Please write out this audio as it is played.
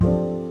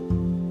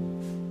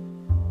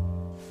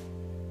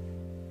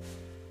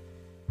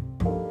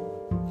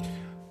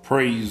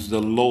Praise the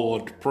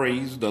Lord,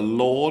 praise the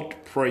Lord,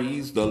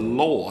 praise the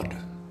Lord.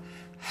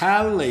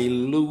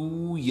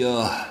 Hallelujah.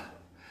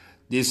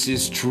 This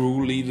is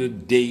truly the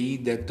day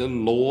that the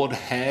Lord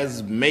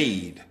has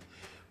made.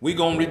 We're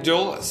going to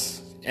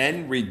rejoice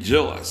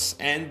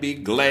and be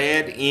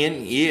glad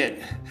in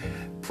it.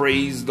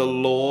 Praise the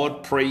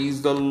Lord,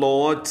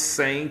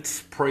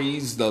 saints,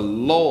 praise the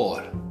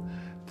Lord.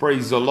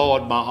 Praise the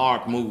Lord, my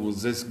ark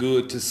movers. It's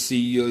good to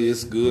see you.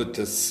 It's good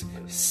to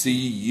see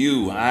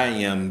you. I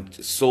am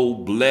so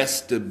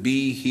blessed to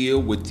be here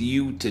with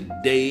you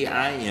today.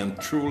 I am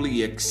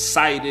truly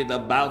excited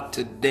about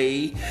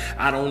today.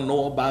 I don't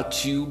know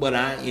about you, but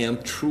I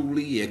am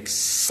truly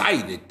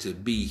excited to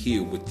be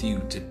here with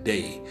you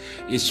today.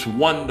 It's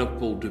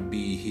wonderful to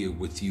be here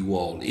with you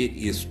all. It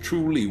is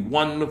truly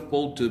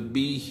wonderful to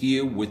be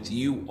here with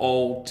you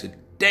all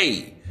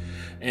today.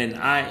 And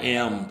I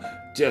am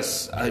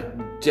just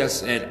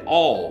at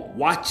all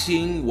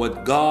watching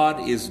what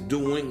God is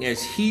doing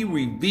as he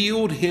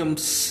revealed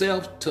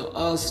himself to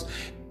us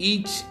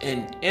each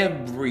and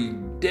every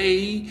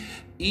day,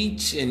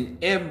 each and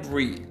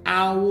every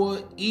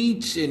hour,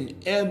 each and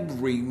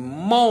every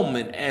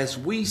moment as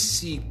we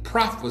see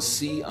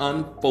prophecy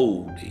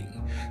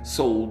unfolding.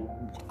 So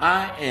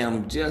I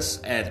am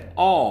just at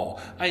awe.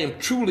 I am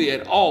truly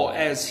at awe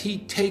as he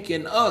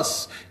taken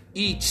us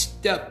each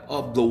step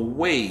of the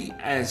way,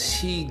 as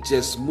he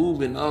just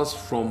moving us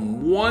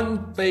from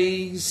one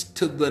phase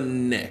to the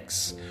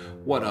next.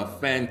 What a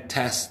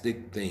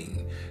fantastic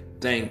thing.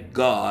 Thank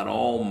God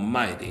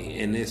Almighty.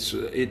 And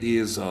it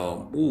is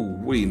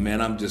man,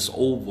 I'm just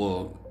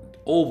overjoyed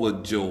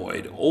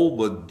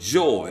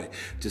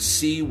to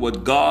see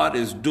what God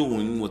is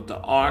doing with the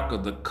Ark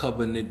of the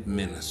Covenant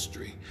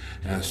ministry.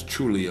 That's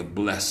truly a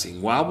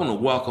blessing. Well, I want to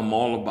welcome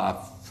all of our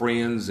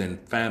friends and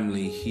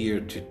family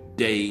here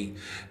today,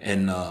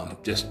 and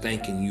just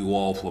thanking you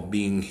all for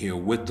being here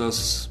with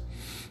us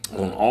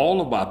on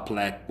all of our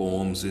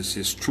platforms. This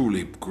is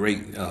truly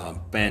great,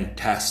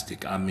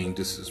 fantastic. I mean,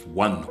 this is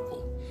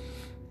wonderful.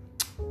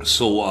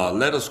 So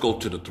let us go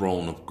to the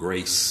throne of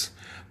grace.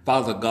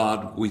 Father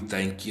God, we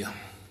thank you.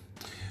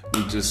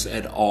 We just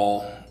at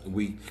all,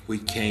 we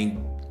can't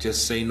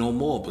just say no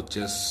more, but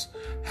just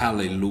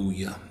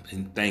hallelujah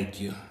and thank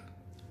you.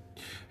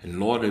 And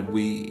Lord, if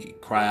we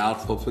cry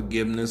out for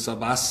forgiveness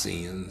of our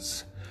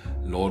sins,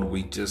 Lord,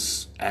 we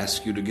just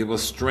ask you to give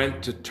us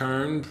strength to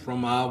turn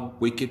from our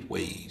wicked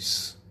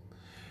ways.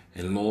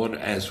 And Lord,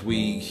 as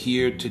we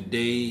hear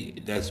today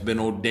that's been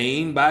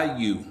ordained by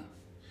you,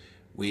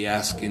 we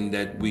asking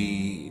that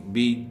we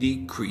be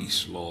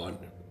decreased, Lord,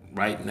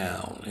 right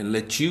now, and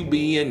let you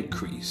be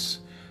increased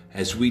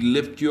as we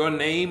lift your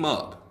name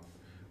up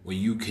where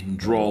you can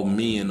draw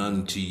men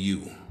unto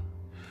you.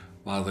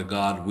 Father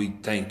God, we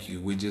thank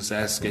you. We just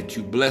ask that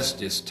you bless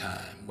this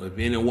time. If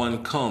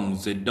anyone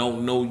comes that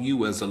don't know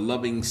you as a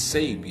loving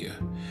Savior,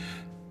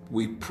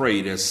 we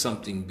pray that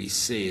something be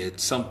said,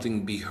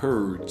 something be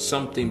heard,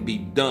 something be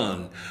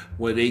done,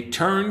 where they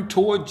turn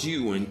towards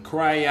you and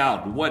cry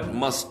out, what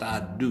must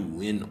I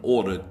do in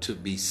order to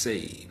be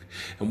saved?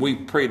 And we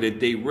pray that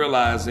they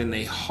realize in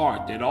their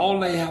heart that all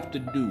they have to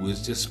do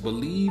is just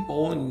believe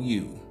on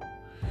you.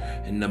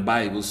 And the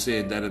Bible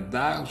said that if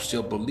thou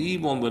shalt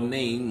believe on the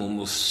name of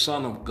the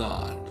Son of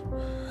God,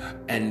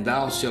 and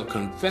thou shalt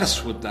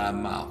confess with thy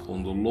mouth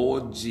on the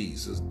Lord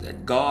Jesus,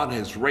 that God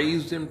has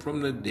raised him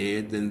from the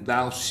dead, then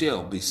thou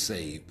shalt be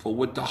saved. For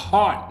with the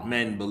heart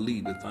man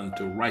believeth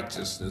unto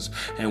righteousness,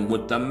 and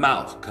with the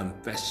mouth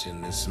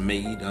confession is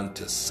made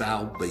unto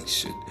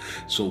salvation.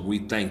 So we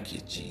thank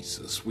you,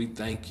 Jesus. We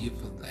thank you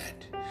for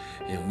that.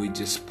 And we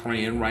just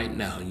praying right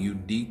now, you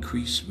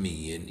decrease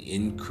me and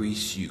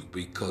increase you,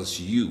 because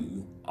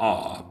you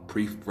are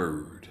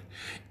preferred.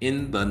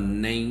 In the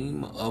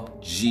name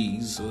of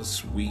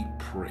Jesus we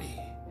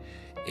pray.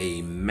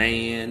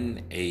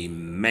 Amen,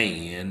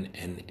 amen,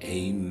 and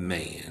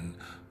amen.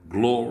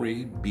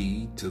 Glory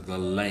be to the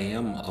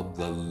Lamb of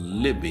the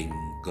living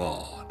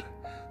God.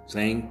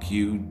 Thank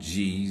you,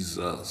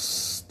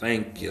 Jesus.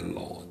 Thank you,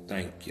 Lord.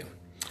 Thank you.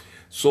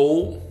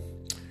 So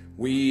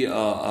we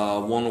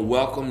want to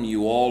welcome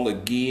you all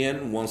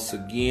again, once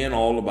again,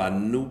 all of our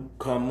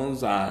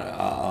newcomers,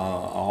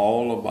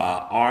 all of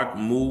our ark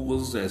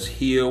movers that's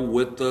here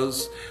with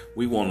us.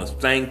 We want to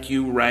thank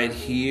you right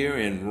here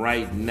and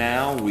right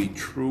now. We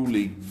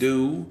truly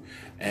do,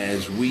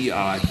 as we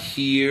are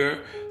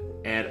here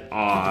at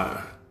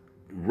our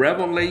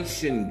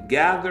Revelation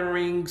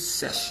Gathering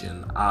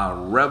Session,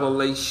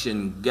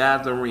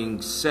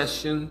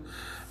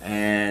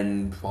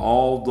 And for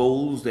all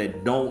those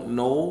that don't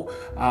know,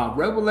 our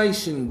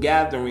Revelation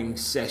Gathering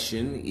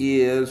Session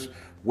is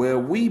where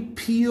we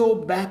peel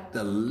back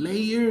the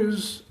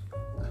layers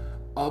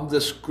of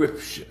the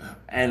scripture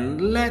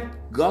and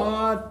let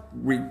God,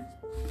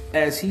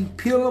 as he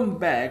peel them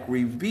back,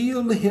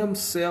 reveal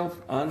himself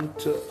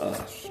unto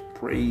us.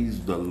 Praise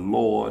the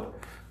Lord.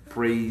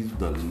 Praise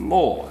the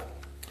Lord.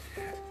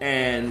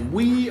 And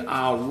we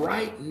are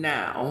right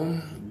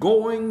now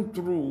going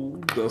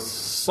through the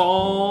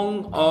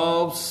Song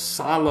of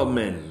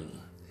Solomon.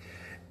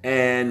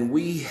 And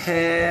we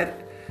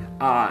had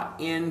our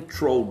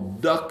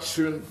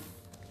introduction.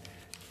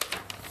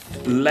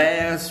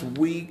 Last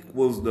week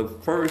was the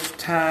first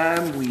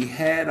time we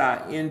had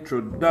our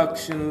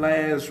introduction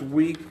last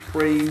week.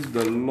 Praise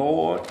the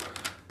Lord.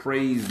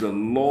 Praise the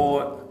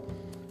Lord.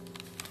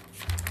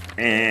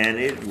 And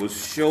it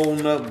was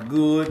showing up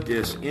good,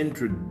 just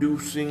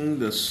introducing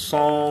the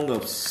Song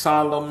of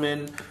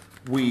Solomon.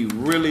 We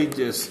really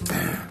just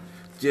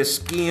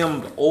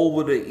skimmed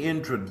over the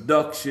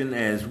introduction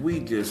as we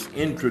just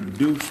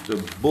introduced the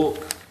book,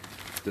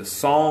 the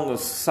Song of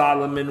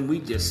Solomon. We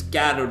just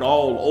scattered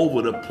all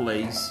over the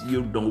place.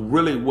 You know,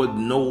 really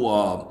wasn't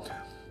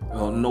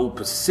no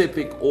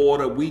specific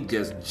order. We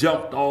just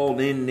jumped all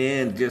in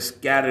there and just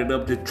scattered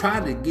up to try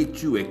to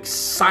get you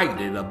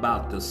excited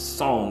about the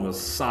Song of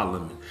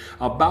Solomon,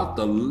 about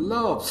the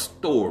love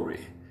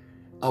story,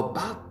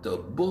 about the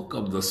book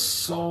of the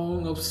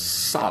Song of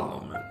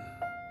Solomon.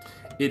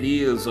 It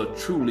is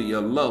truly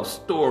a love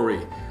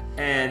story.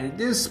 And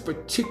this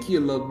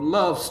particular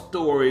love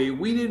story,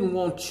 we didn't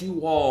want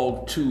you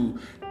all to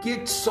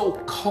get so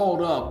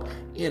caught up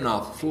in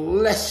a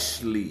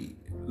fleshly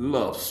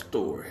love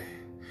story.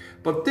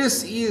 But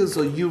this is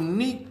a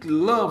unique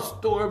love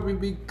story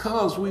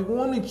because we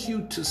wanted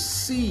you to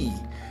see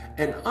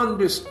and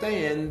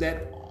understand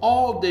that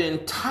all the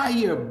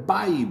entire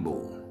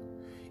Bible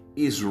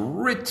is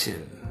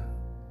written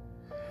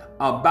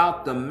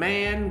about the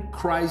man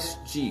Christ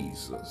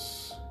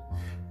Jesus.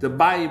 The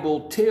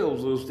Bible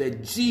tells us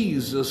that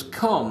Jesus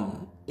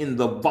come in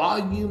the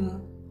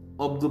volume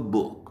of the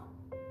book,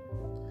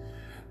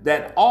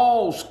 that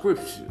all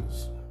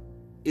scriptures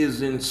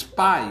is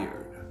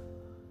inspired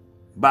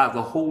by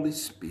the Holy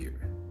Spirit.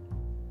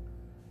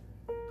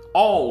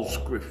 All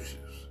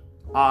scriptures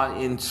are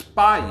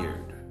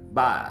inspired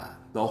by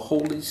the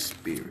Holy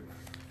Spirit.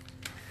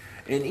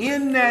 And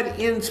in that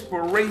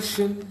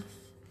inspiration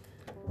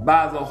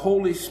by the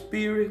Holy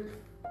Spirit,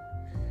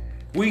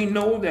 we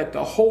know that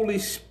the Holy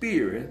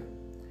Spirit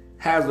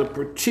has a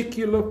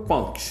particular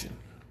function.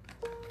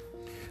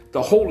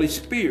 The Holy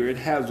Spirit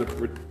has a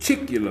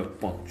particular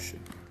function.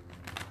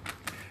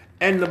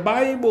 And the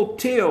Bible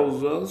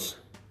tells us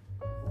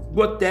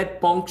what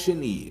that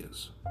function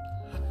is.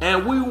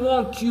 And we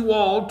want you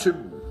all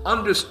to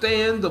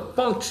understand the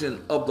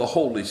function of the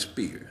Holy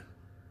Spirit.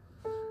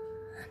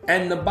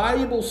 And the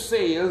Bible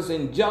says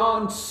in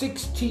John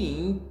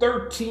 16,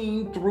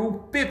 13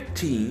 through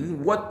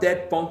 15, what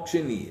that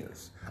function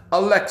is.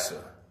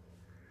 Alexa,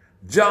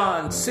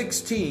 John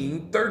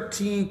 16,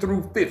 13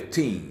 through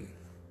 15.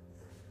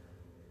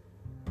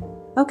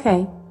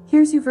 Okay,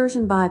 here's your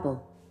version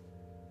Bible.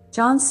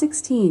 John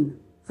 16,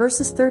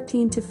 verses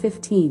 13 to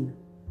 15.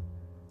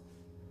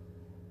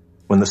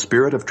 When the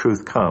Spirit of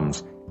truth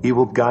comes, he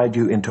will guide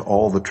you into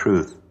all the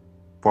truth,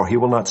 for he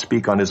will not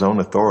speak on his own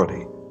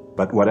authority,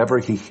 but whatever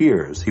he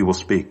hears, he will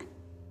speak,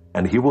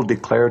 and he will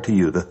declare to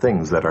you the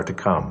things that are to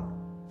come.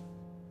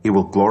 He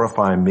will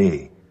glorify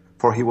me,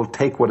 for he will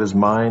take what is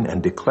mine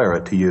and declare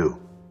it to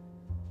you.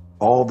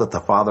 All that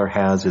the Father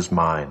has is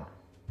mine.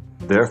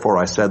 Therefore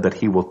I said that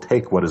he will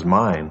take what is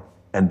mine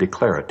and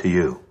declare it to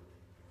you.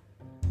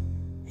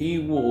 He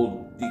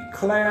will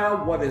declare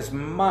what is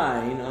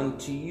mine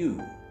unto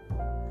you.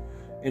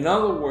 In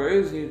other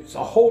words, it's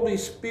the Holy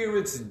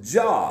Spirit's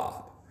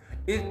job.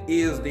 It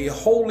is the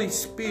Holy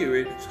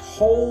Spirit's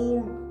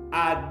whole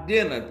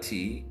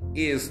identity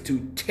is to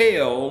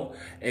tell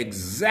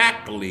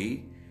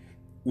exactly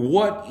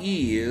what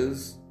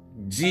is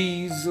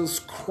Jesus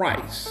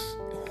Christ,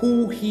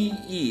 who he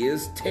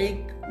is,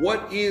 take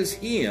what is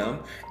him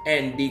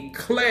and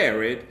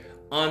declare it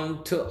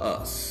unto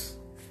us.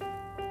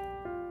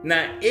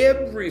 Now,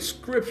 every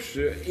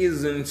scripture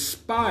is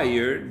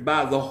inspired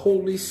by the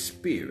Holy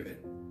Spirit.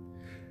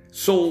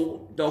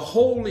 So the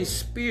Holy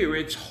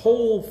Spirit's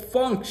whole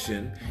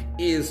function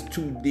is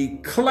to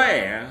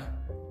declare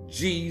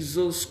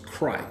Jesus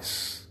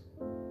Christ.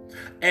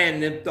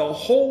 And if the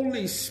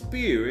Holy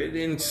Spirit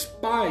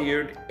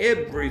inspired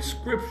every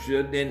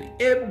scripture, then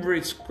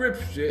every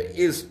scripture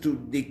is to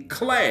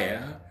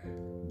declare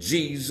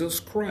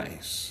Jesus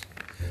Christ.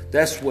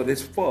 That's what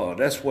it's for.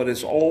 That's what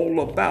it's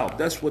all about.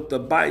 That's what the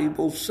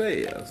Bible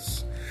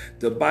says.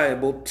 The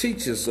Bible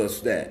teaches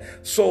us that.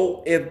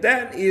 So if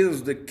that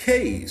is the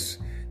case,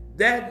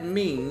 that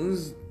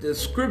means the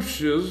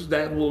scriptures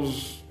that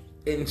was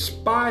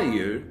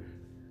inspired,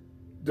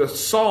 the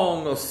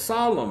Song of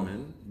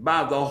Solomon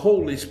by the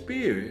Holy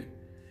Spirit,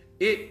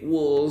 it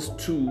was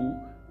to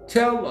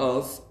tell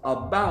us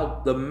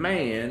about the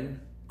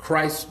man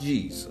Christ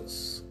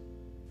Jesus.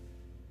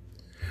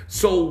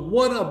 So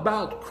what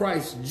about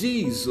Christ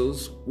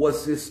Jesus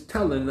was this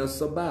telling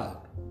us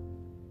about?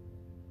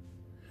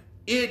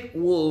 It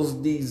was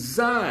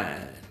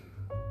designed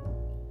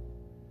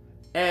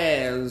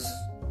as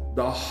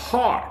the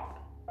heart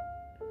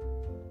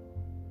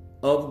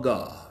of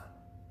God.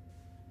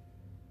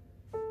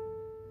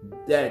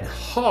 That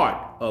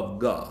heart of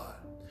God.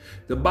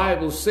 The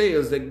Bible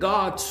says that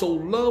God so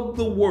loved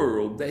the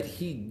world that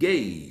he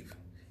gave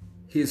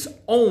his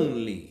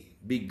only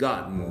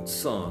begotten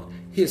Son.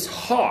 His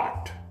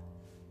heart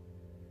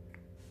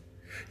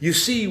You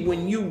see,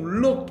 when you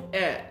look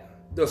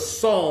at the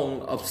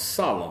Song of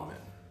Solomon,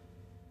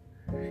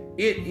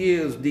 it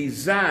is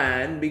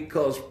designed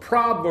because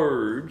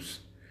Proverbs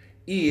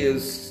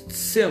is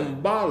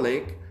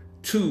symbolic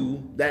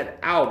to that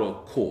outer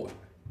court.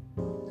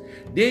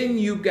 Then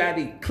you got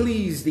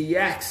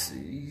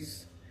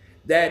Ecclesiastes,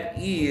 that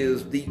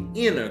is the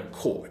inner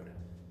court.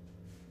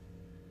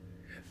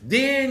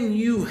 Then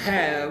you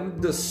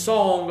have the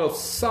Song of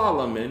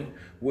Solomon,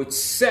 which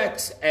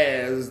sets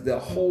as the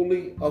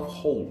Holy of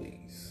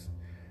Holies,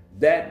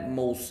 that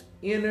most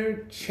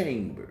inner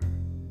chamber,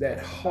 that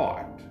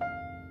heart,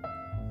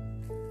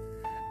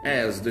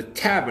 as the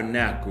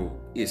tabernacle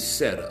is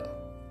set up.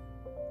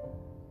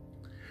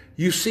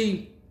 You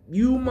see,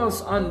 you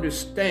must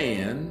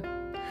understand,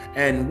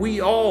 and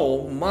we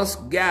all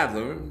must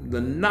gather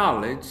the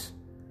knowledge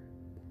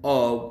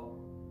of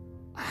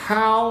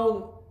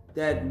how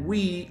that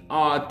we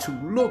are to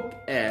look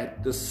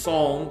at the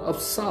Song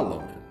of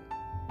Solomon.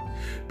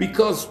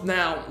 Because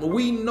now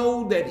we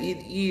know that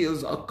it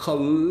is a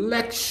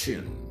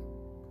collection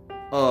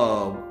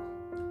of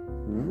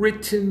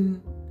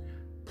written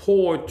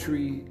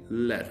poetry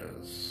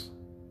letters.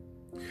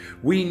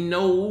 We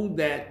know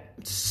that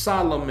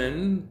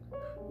Solomon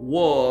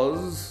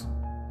was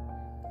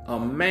a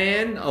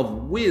man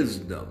of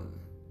wisdom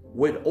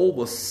with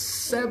over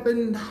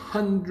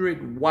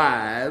 700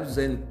 wives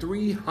and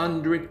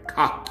 300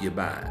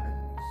 concubines.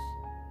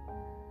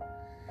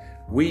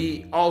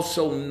 We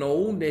also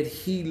know that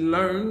he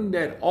learned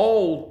that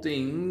all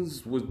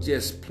things was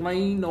just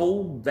plain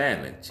old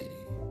vanity.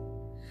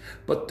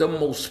 But the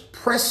most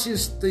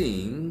precious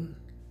thing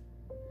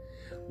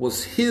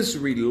was his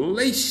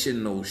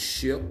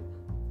relationship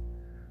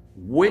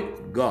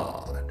with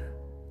God.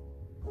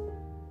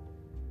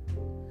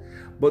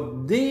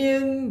 But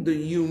then the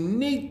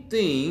unique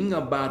thing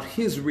about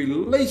his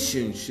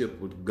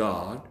relationship with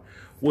God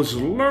was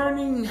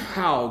learning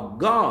how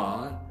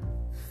God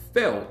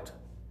felt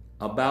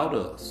about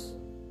us.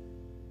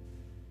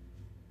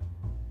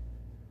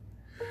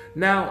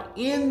 Now,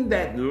 in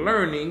that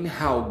learning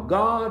how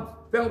God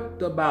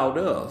felt about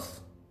us,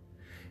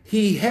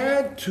 he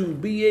had to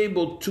be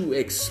able to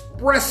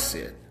express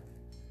it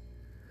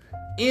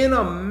in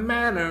a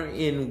manner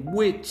in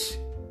which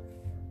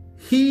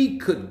he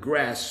could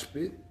grasp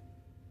it,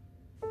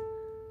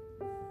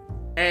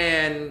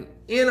 and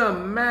in a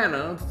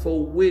manner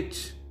for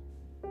which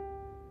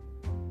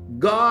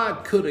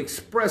God could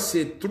express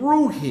it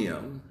through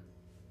him,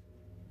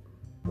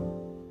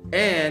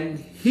 and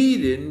he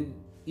didn't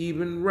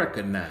even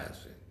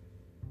recognize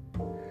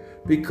it.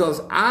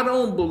 Because I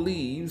don't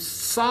believe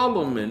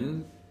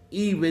Solomon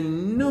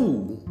even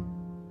knew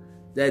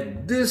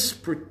that this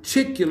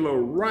particular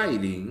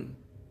writing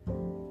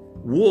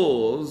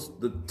was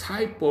the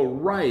type of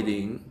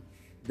writing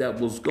that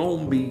was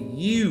going to be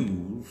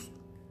used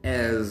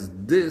as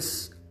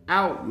this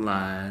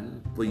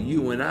outline for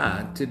you and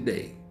I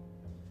today.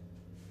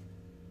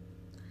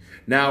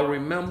 Now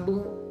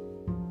remember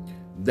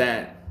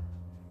that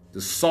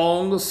the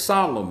Song of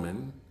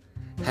Solomon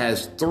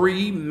has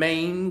three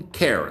main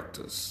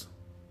characters.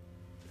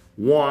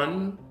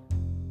 One,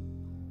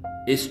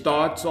 it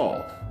starts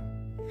off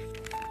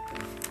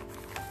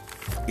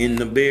in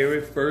the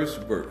very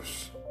first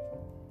verse,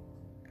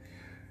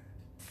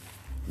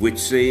 which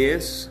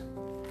says,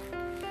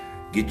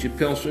 get your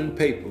pencil and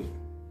paper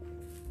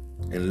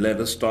and let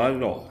us start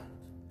it off.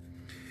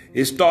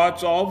 It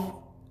starts off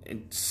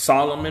in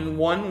Solomon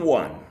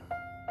 1:1.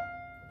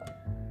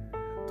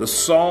 The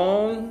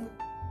song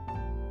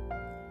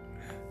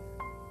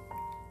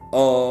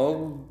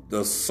of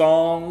the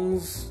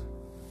songs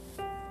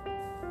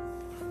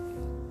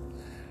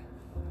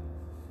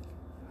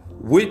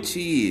which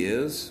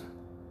is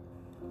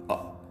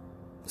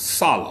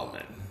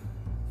Solomon.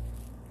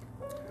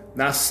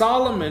 Now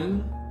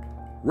Solomon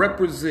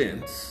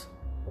represents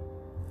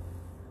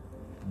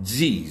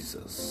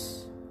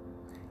Jesus.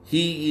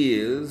 He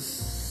is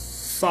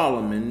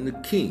Solomon the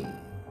king.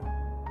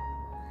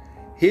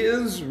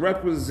 His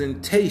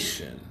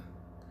representation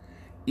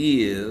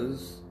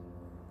is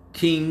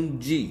King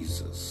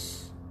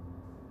Jesus,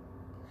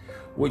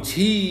 which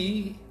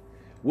he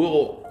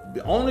will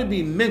only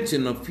be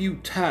mentioned a few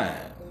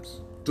times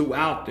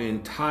throughout the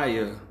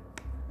entire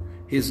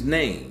his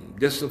name,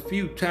 just a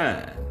few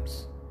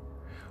times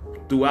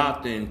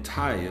throughout the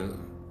entire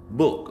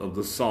book of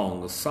the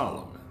Song of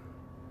Solomon.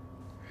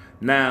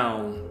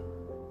 Now,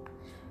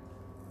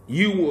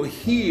 you will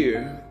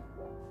hear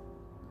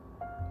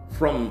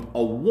from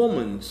a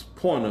woman's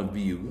point of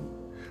view,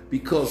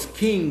 because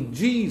King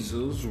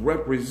Jesus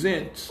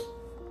represents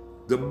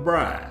the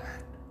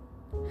bride.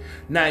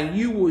 Now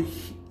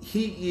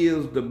he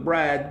is the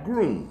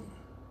bridegroom.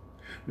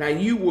 Now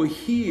you will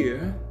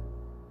hear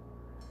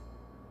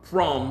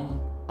from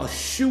a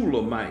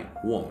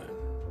Shulamite woman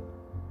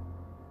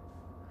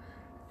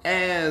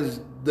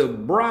as the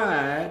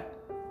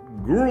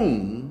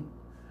bridegroom,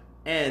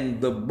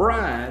 and the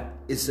bride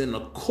is in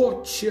a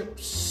courtship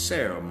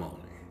ceremony.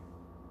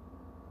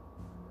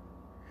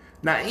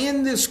 Now,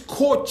 in this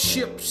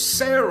courtship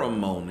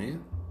ceremony,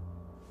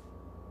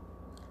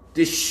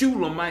 this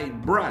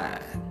Shulamite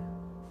bride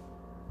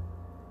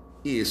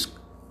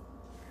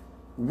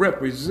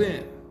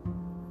represent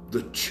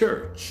the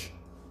church.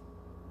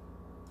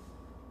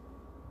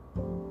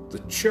 The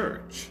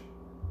church.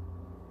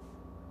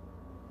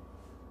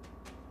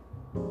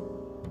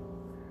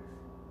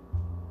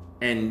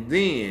 And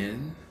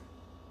then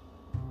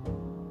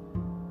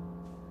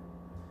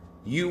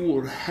you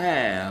will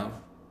have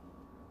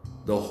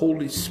the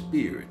Holy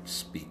Spirit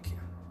speaking.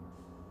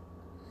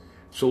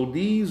 So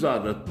these are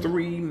the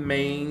three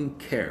main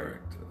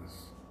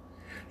characters.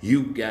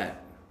 You got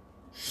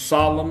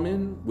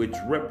Solomon, which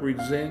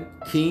represent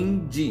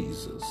King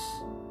Jesus.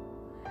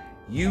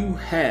 You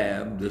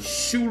have the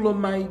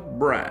Shulamite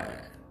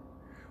bride,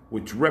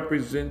 which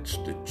represents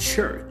the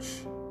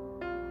church.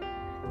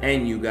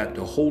 And you got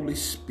the Holy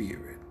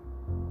Spirit.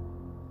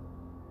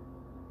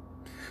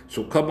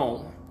 So come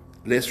on,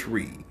 let's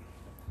read.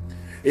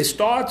 It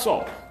starts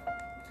off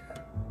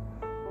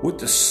with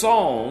the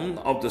Song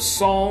of the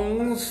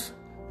Songs,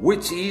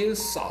 which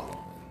is Solomon.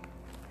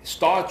 It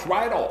starts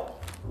right off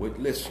with,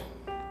 listen.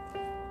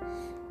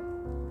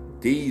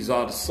 These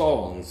are the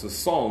songs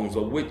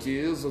of which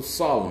is of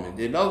Solomon.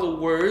 In other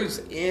words,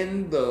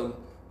 in the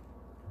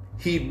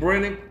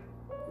Hebraic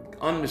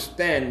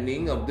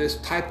understanding of this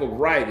type of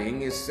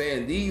writing, is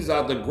saying these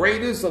are the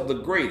greatest of the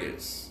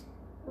greatest.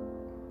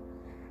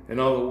 In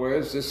other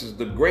words, this is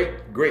the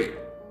great.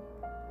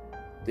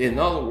 In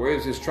other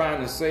words, it's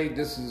trying to say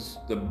this is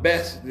the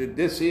best, that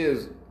this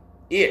is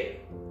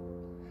it.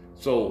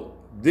 So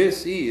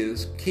this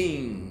is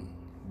King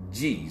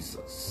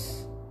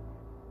Jesus,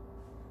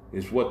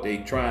 is what they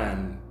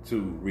trying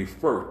to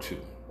refer to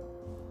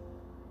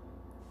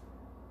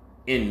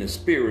in the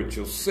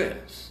spiritual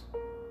sense.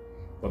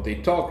 But they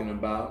talking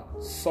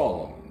about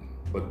Solomon.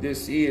 But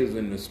this is,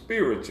 in the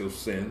spiritual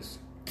sense,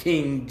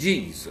 King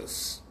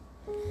Jesus.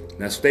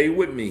 Now stay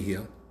with me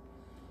here.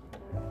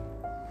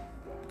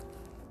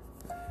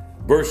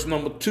 Verse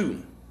number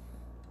 2.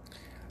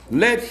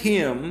 Let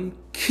him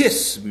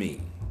kiss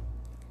me.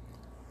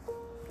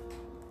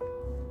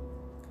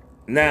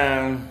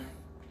 Now,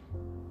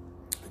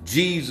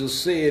 Jesus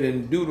said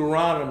in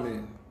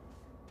Deuteronomy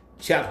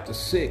chapter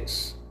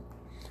 6,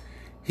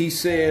 he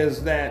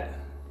says that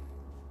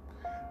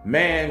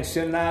man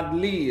shall not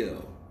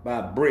live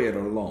by bread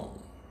alone,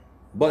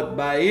 but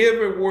by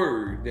every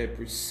word that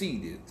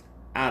proceedeth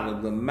out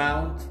of the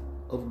mouth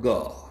of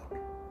God.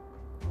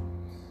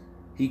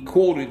 He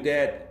quoted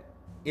that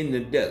in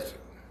the desert.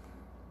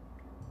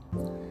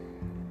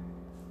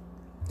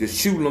 The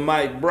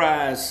Shulamite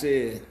bride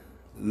said,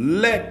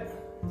 let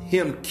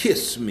him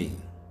kiss me,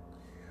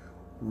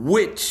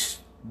 with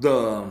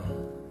the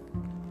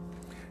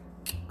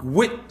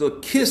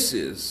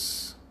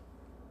kisses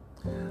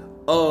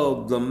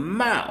of the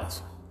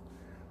mouth,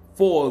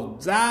 for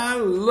thy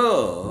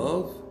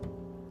love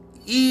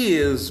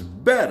is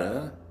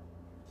better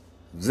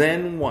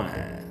than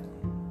wine.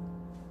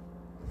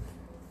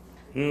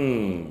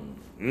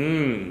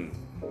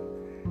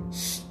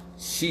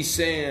 She's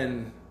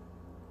saying,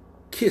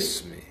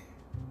 kiss me.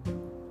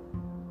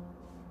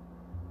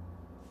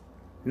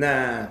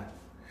 Now,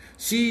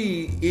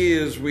 she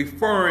is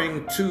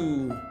referring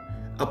to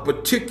a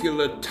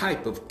particular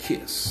type of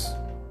kiss.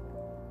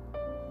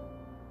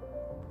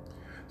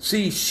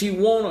 See, she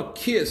want a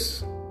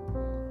kiss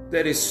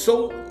that is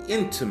so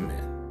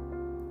intimate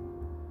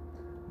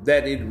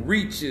that it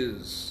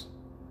reaches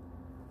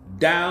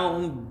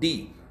down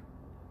deep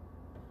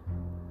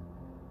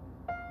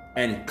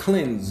and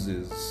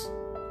cleanses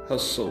her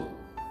soul.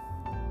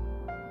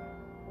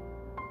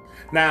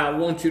 Now, I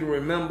want you to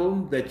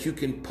remember that you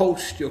can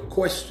post your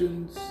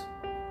questions.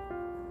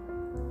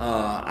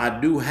 I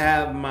do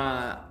have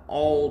my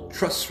all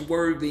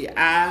trustworthy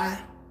eye.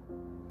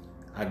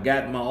 I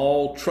got my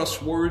all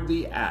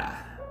trustworthy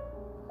eye.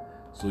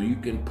 So you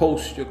can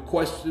post your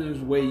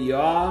questions where you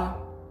are.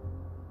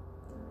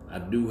 I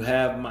do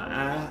have my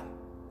eye.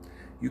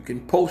 You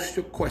can post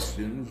your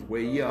questions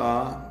where you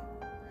are,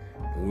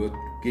 and we'll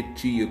get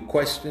to your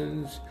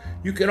questions.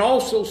 You can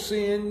also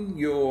send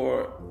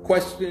your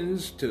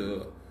questions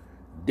to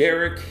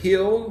Derrick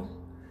Hill,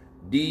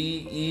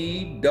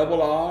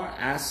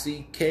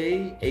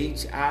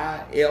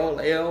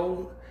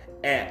 DERRICKHILL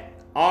at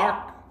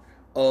Ark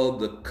of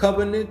the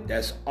Covenant.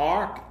 That's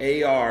Ark,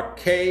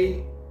 ARK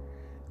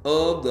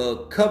of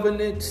the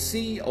Covenant,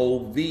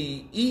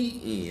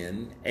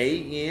 COVENANT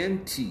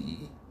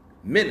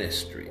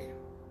Ministry,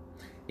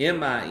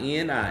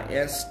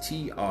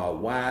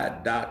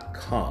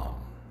 MINISTRY.com.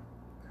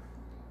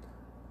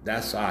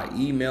 That's our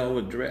email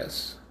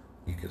address.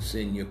 You can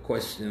send your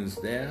questions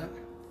there.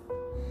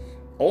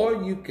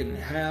 Or you can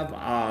have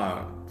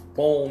our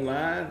phone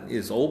line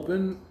is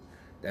open.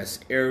 That's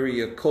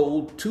area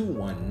code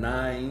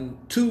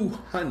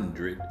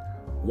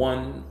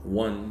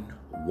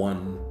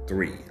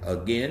 219-200-1113.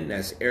 Again,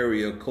 that's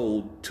area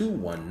code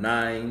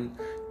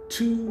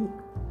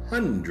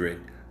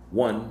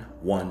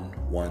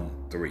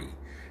 219-200-1113.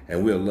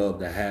 And we'll love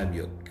to have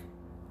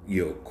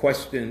your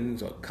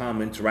questions or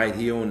comments right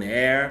here on the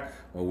air,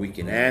 or we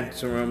can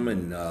answer them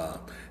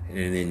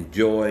and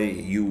enjoy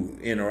you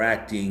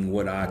interacting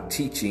with our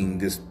teaching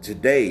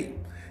today.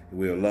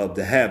 We'll love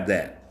to have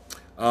that.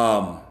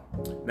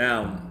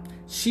 Now,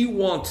 she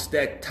wants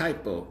that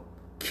type of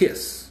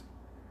kiss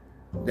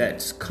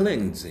that's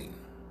cleansing,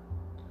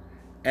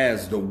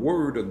 as the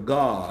Word of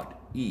God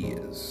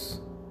is.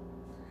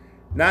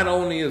 Not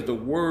only is the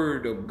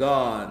Word of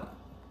God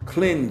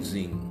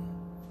cleansing,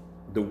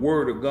 the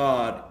Word of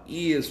God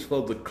is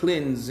for the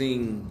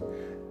cleansing,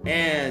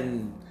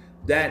 and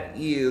that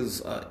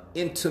is an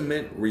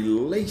intimate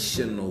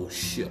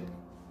relationship.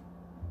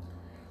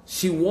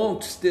 She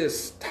wants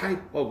this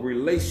type of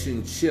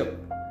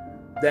relationship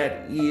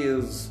that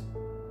is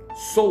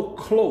so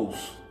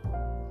close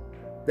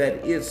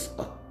that it's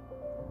a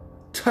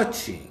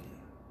touching.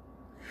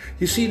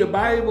 You see, the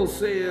Bible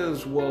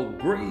says, well,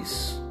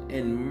 grace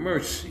and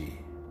mercy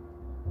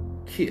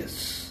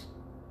kiss.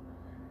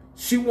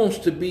 She wants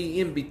to be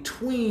in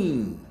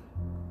between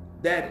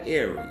that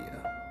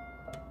area.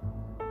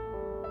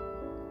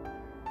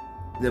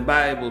 The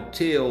Bible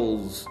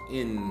tells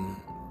in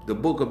the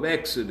book of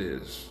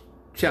Exodus,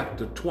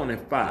 chapter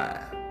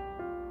 25,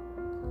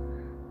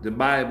 the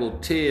Bible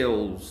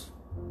tells,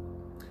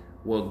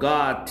 well,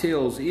 God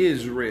tells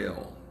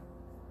Israel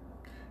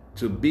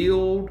to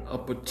build a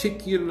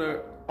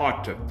particular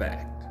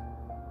artifact.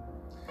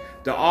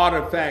 The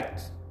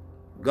artifact,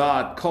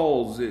 God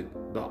calls it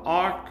the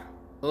Ark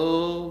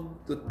of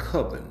the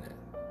Covenant.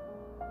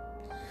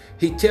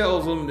 He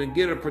tells them to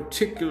get a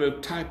particular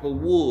type of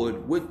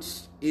wood,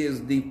 which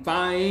is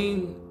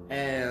defined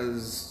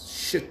as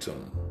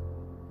shittim,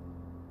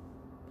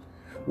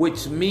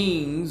 which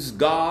means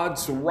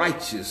God's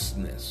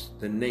righteousness,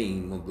 the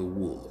name of the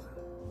wood.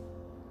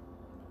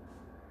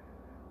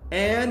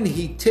 And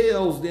he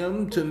tells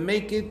them to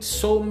make it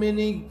so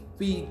many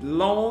feet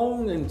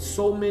long and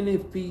so many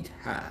feet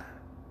high.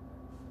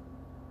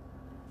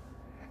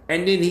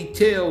 And then he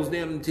tells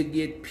them to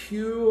get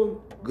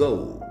pure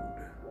gold.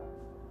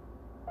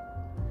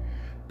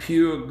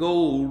 Pure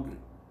gold,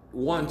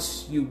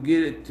 once you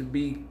get it to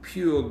be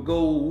pure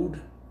gold,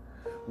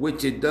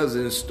 which it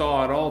doesn't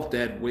start off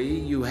that way,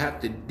 you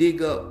have to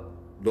dig up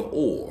the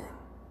ore.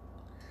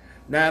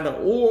 Now the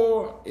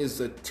ore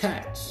is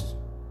attached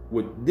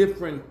with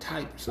different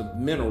types of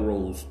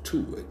minerals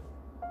to it.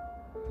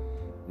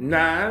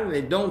 Now,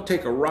 it don't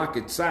take a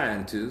rocket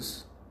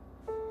scientist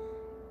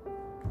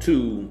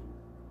to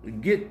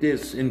get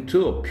this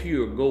into a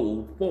pure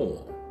gold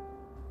form.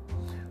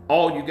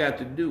 All you got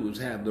to do is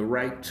have the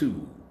right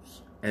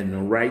tools and the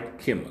right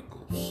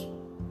chemicals.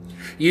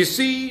 You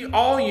see,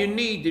 all you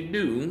need to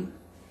do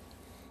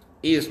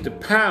is to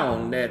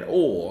pound that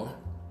ore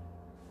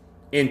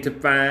into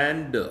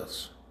fine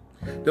dust.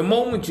 The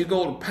moment you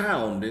go to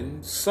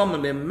pounding, some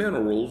of them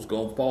minerals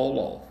gonna fall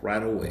off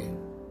right away.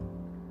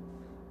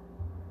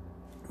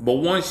 But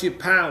once you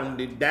pound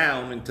it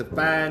down into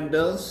fine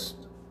dust,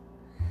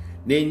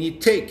 then you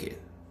take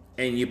it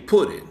and you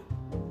put it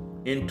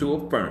into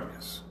a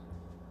furnace.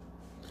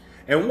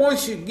 And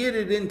once you get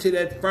it into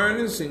that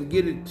furnace and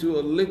get it to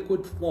a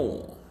liquid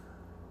form,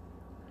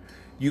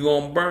 you're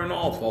gonna burn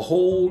off a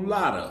whole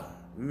lot of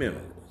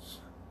minerals.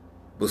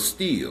 But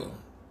still,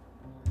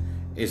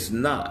 it's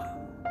not.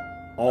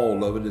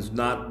 All of it is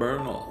not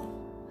burned off.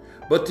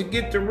 But to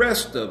get the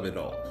rest of it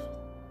off,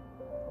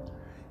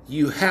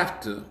 you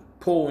have to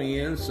pour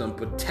in some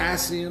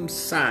potassium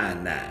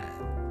cyanide.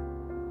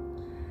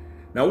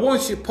 Now,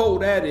 once you pour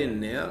that in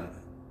there,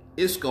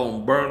 it's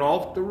going to burn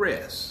off the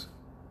rest.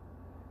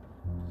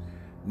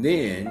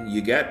 Then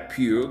you got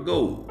pure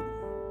gold.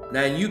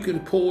 Now, you can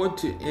pour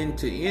it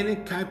into any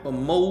type of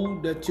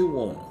mold that you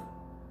want.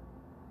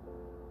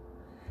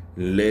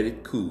 Let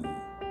it cool.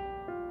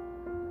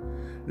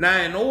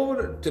 Now, in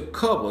order to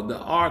cover the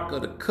Ark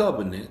of the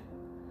Covenant,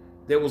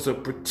 there was a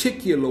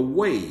particular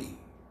way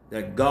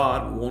that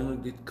God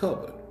wanted it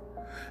covered.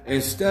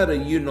 Instead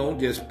of,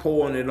 just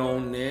pouring it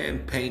on there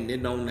and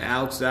painting it on the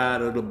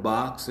outside of the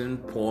box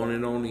and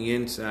pouring it on the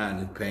inside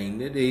and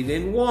painting it, they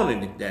didn't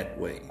want it that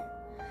way.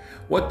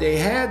 What they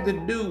had to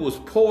do was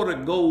pour the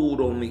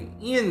gold on the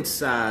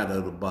inside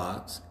of the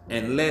box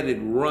and let it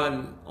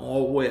run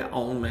all the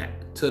way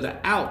to the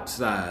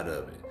outside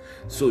of it.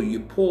 So you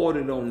poured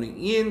it on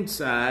the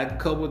inside,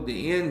 covered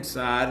the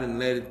inside, and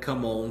let it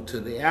come on to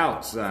the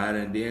outside,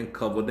 and then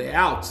cover the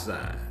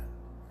outside.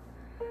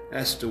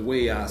 That's the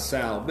way our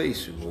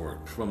salvation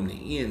worked, from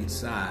the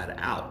inside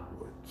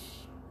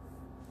outwards.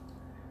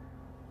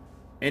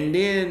 And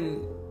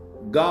then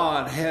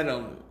God had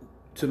them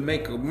to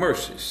make a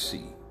mercy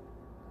seat,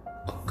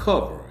 a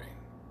covering,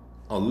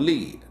 a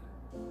lid.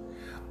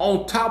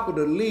 On top of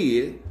the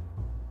lid,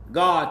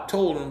 God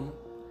told them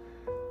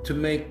to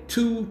make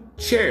 2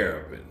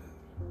 cherubim,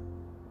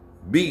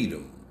 beat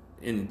them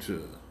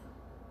into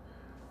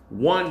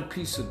 1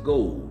 piece of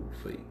gold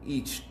for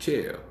each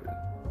cherubim.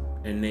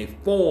 And they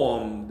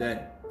formed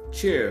that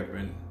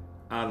cherubim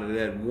out of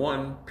that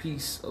 1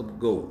 piece of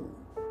gold.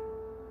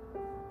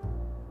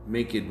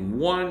 Make it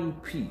 1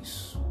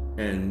 piece,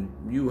 and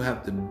you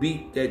have to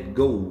beat that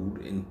gold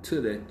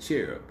into that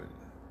cherubim.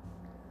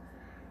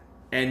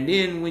 And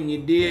then when you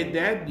did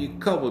that, you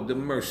covered the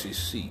mercy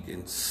seat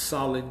in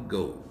solid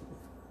gold,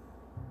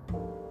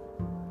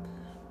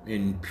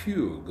 in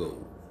pure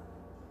gold.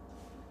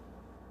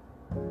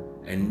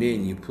 And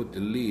then you put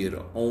the lid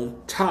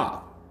on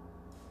top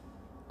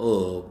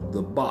of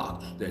the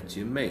box that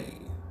you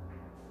made.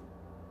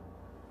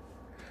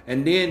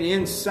 And then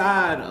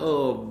inside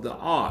of the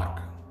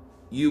ark,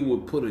 you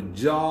would put a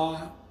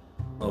jar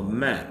of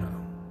manna.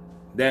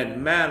 That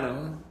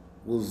manna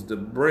was the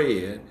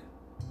bread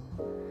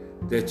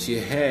that you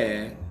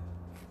had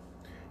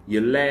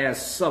your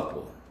Last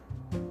Supper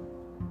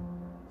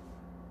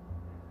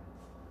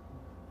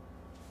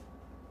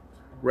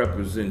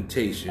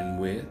representation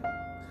with,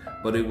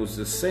 but it was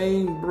the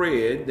same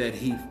bread that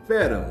he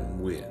fed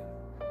them with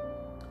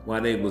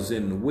while they was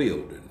in the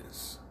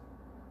wilderness.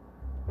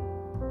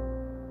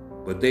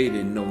 But they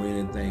didn't know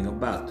anything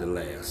about the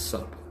Last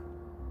Supper.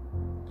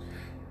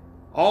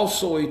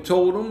 Also, he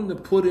told them to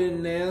put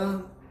in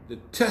there the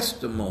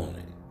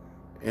testimony.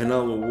 In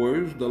other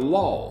words, the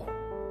law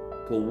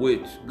for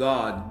which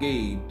God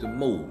gave to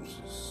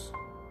Moses.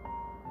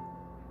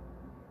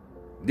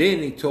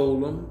 Then he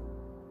told them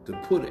to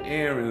put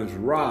Aaron's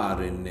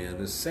rod in there,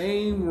 the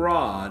same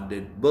rod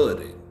that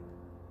budded,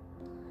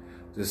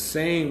 the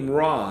same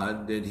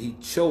rod that he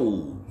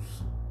chose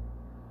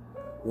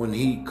when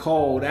he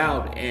called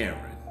out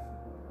Aaron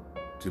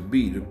to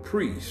be the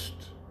priest.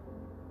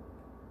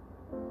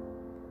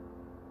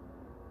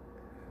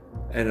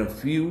 And a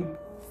few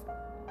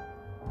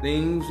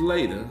things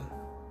later,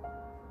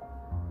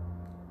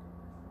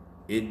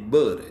 it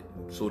budded.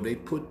 So they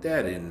put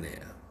that in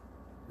there.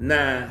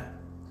 Now,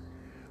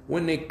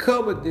 when they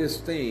covered this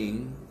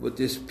thing with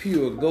this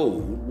pure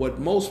gold, what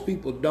most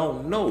people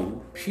don't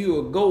know,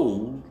 pure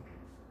gold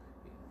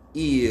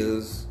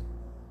is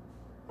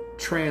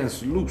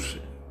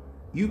translucent.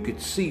 You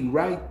could see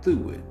right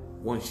through it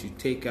once you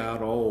take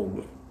out all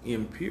the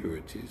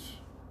impurities.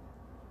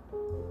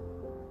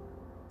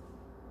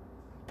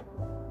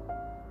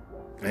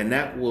 And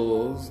that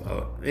was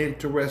an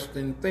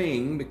interesting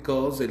thing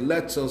because it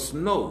lets us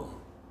know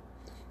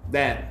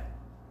that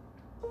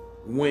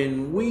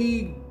when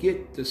we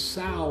get the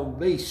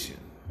salvation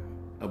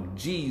of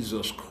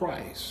Jesus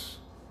Christ,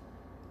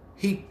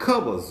 he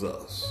covers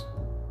us.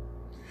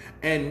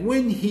 And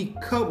when he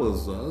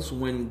covers us,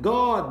 when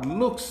God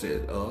looks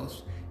at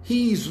us,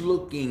 he's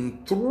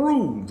looking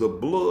through the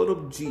blood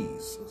of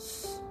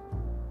Jesus.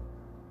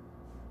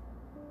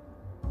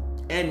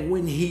 And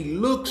when he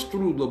looks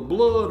through the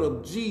blood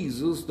of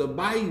Jesus, the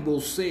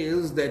Bible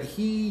says that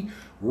he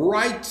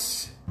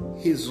writes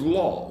his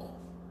law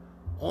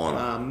on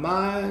our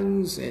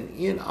minds and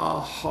in our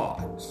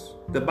hearts.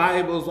 The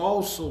Bible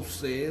also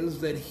says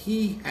that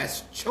he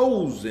has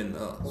chosen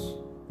us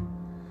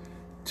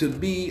to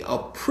be a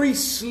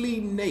priestly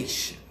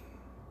nation.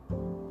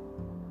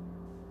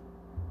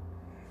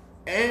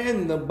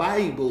 And the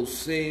Bible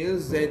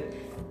says that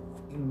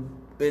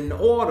in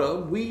order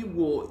we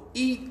will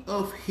eat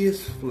of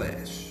his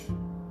flesh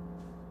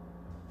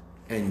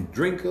and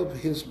drink of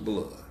his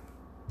blood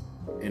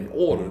in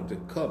order to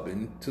come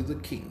into the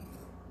kingdom.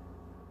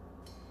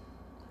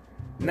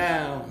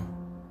 Now,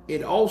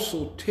 it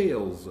also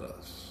tells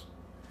us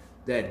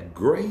that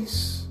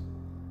grace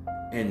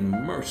and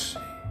mercy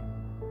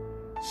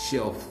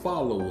shall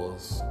follow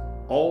us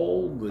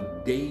all the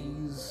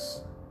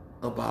days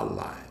of our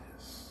lives.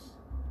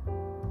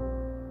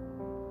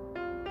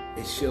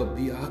 It shall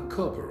be our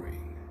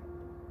covering,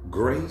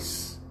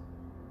 grace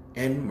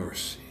and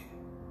mercy.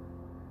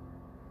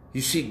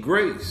 You see,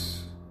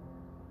 grace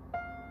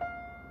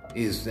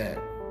is that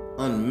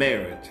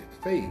unmerited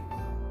favor.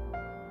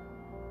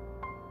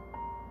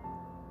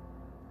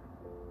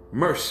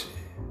 Mercy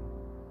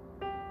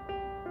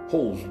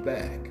holds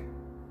back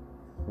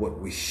what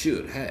we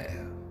should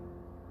have.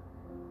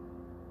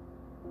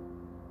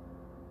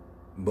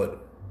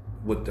 But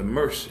with the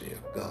mercy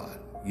of God,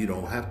 you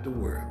don't have to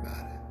worry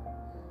about it.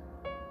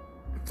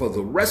 For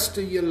the rest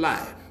of your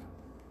life,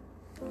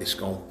 it's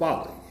going to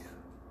follow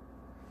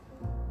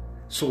you.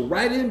 So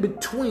right in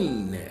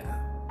between there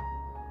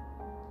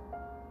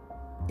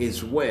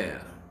is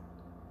where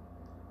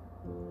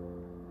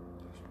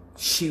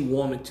she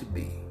wanted to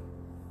be.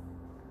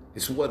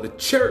 It's where the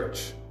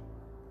church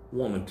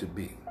wanted to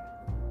be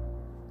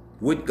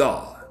with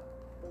God.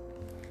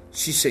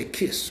 She said,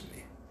 kiss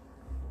me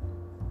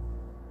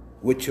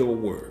with your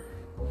word,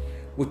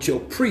 with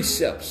your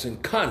precepts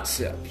and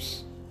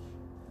concepts,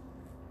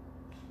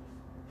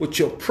 with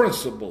your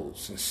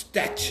principles and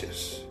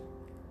statutes.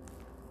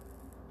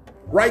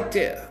 Right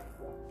there,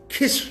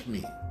 kiss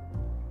me.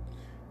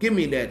 Give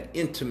me that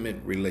intimate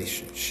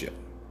relationship.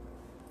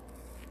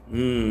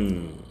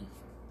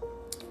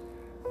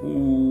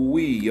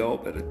 Ooh-wee, y'all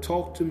better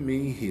talk to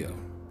me here.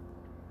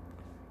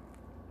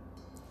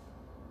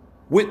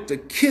 With the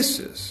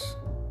kisses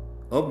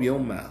of your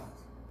mouth.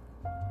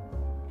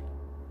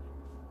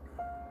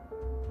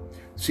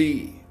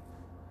 See,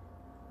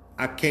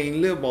 I can't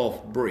live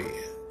off bread,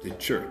 the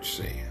church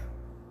said.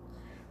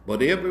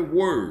 But every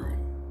word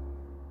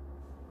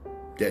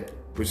that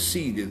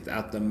proceedeth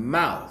out the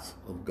mouth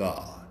of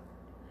God,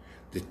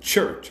 the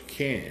church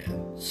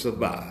can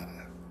survive.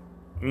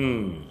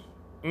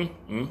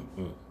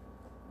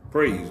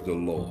 Praise the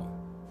Lord.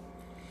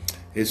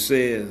 It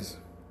says,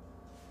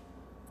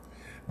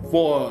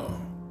 for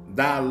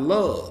thy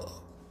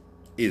love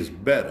is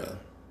better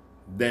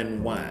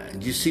than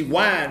wine. You see,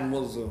 wine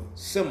was a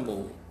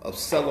symbol of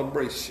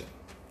celebration.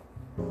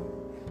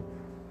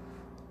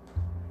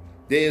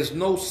 There's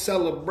no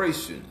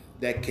celebration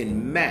that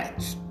can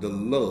match the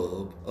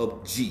love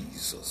of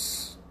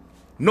Jesus.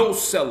 No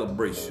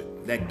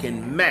celebration that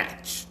can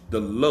match the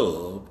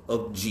love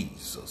of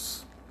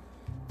Jesus.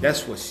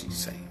 That's what she's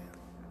saying.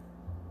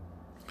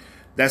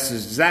 That's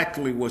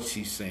exactly what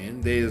she's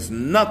saying. There's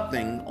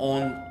nothing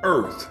on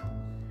earth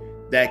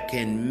that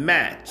can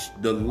match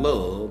the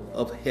love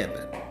of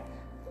heaven.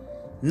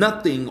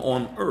 Nothing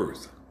on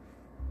earth.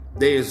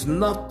 There's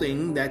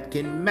nothing that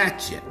can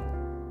match it.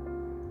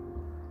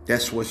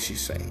 That's what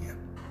she's saying.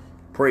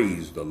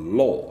 Praise the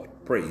Lord.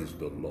 Praise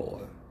the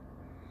Lord.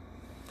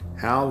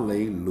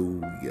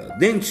 Hallelujah.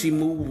 Then she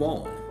moved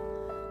on.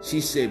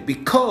 She said,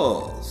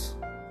 because,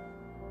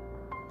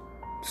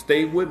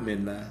 stay with me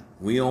now.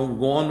 We on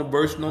go on to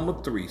verse number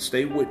 3.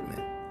 Stay with me.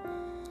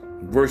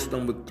 Verse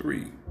number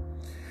 3.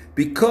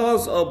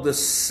 Because of the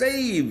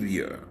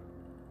Savior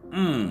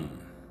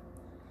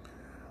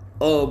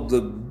of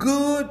the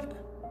good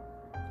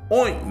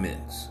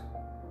ointments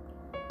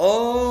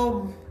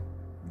of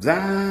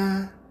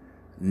thy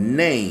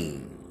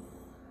name.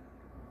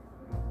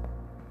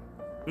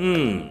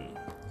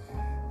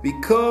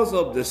 Because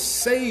of the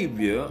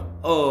Savior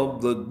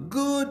of the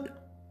good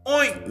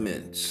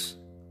ointments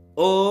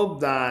of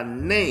thy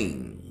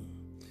name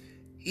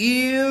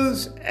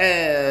is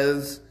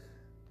as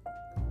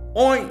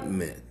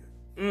ointment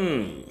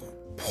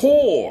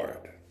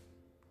poured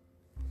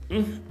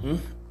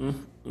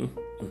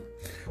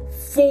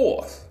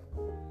forth.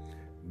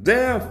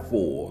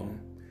 Therefore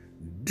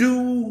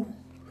do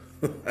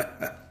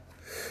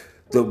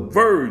the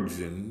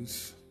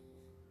virgins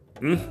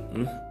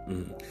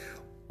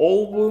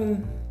over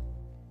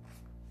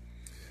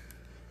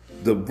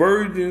the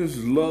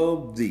virgins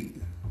love thee.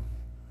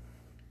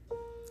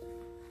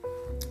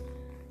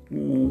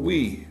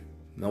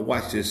 Now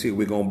watch this here.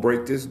 We're going to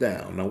break this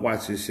down. Now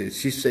watch this here.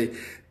 She said,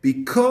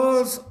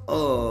 because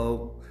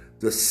of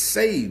the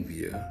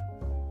Savior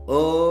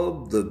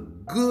of the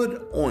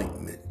good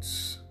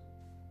ointments.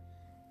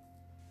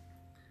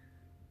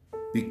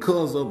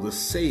 Because of the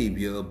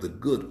Savior of the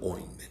good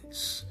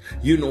ointments.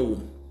 You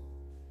know,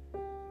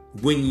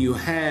 when you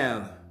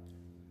have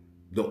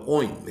the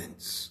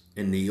ointments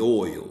and the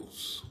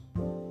oils,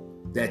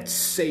 that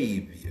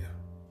Savior,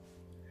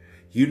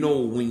 you know,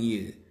 when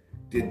you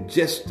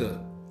just to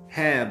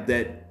have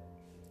that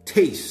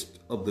taste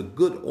of the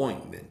good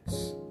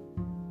ointments.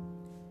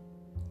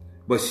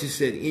 But she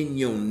said, in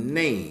your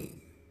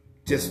name,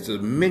 just the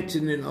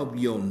mentioning of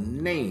your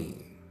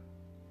name,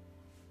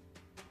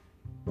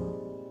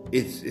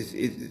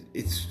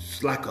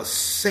 it's like a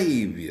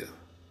Savior.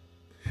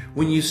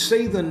 When you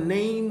say the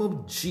name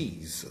of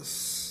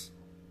Jesus,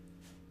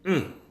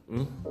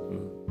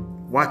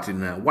 watch it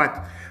now.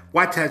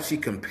 Watch how she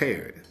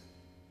compared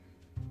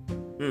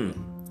it.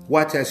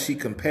 Watch how she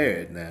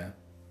compared now.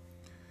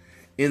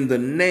 In the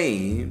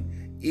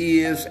name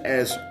is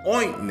as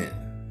ointment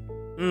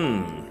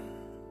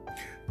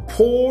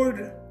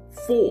poured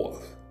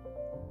forth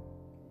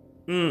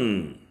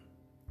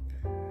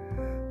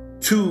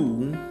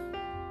to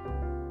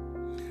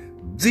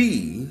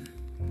thee.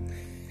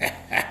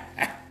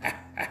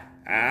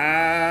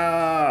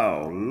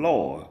 Oh,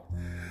 Lord.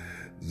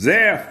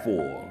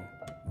 Therefore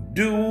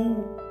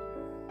do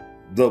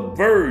the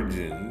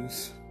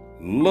virgins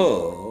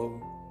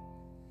love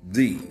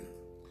thee.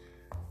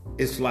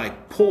 It's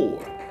like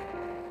poured.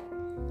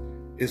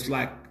 It's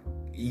like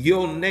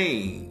your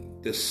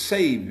name, the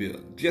Savior,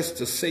 just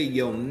to say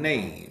your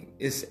name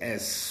is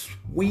as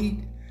sweet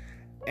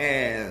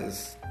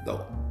as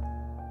the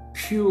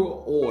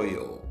pure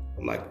oil,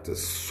 like the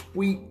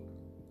sweet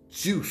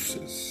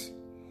juices.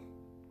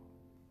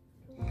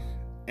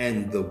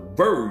 And the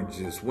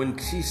virgins, when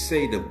she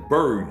say the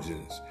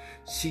virgins,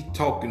 she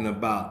talking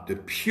about the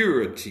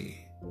purity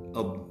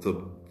of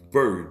the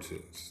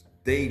virgins.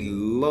 They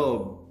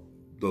love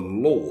the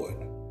Lord.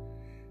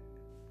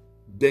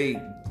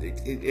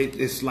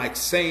 It's like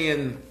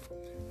saying,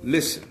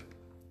 listen,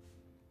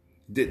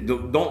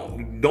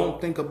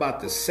 don't think about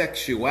the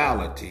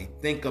sexuality.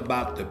 Think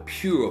about the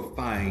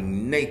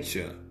purifying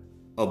nature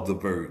of the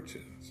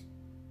virgins.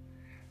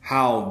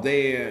 How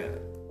their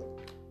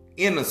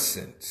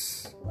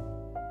innocence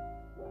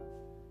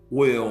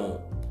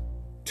will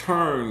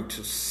turn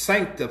to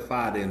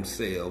sanctify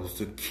themselves,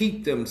 to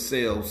keep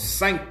themselves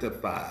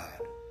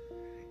sanctified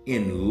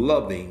in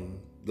loving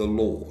the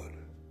Lord.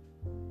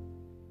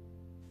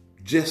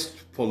 Just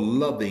for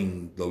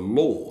loving the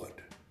Lord,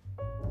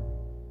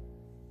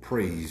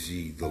 praise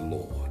ye the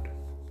Lord.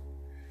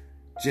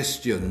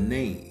 Just your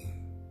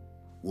name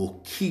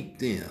will keep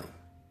them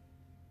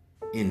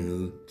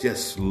in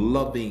just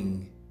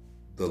loving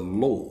the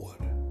Lord.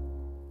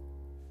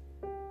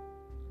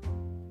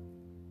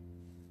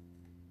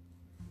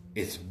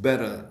 It's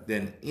better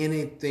than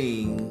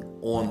anything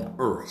on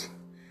earth.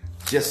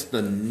 Just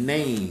the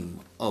name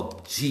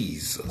of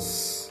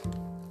Jesus.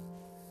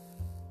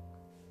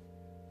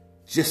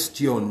 Just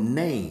your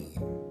name.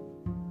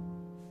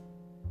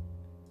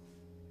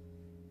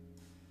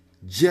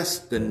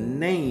 Just the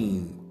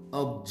name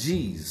of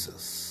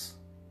Jesus.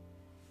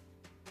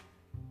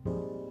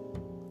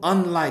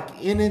 Unlike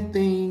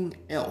anything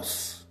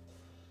else,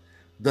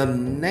 the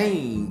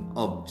name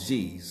of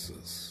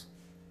Jesus.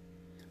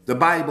 The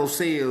Bible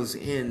says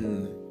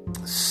in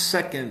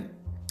 2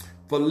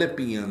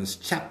 Philippians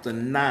chapter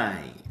 2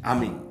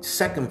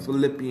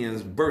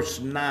 Philippians verse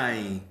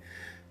 9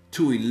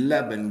 to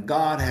 11,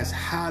 God has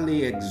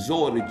highly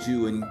exalted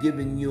you and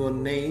given you a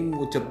name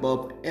which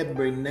above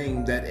every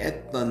name, that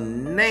at the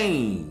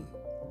name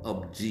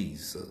of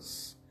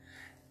Jesus,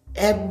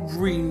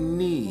 every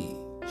knee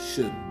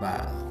should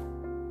bow.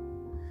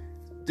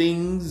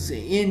 Things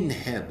in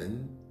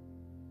heaven,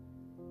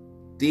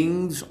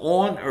 things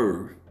on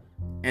earth,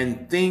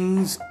 and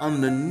things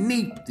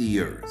underneath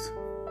the earth,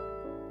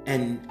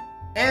 and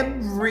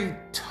every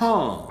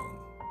tongue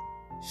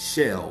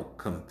shall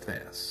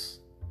confess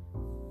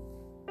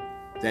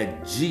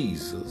that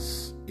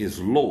Jesus is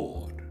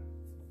Lord,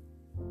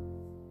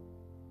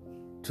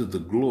 to the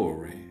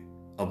glory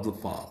of the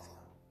Father.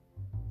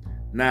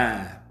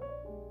 Now,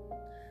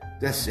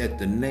 that's at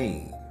the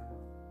name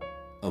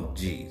of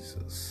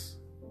Jesus.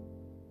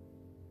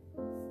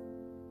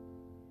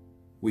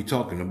 We're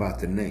talking about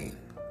the name.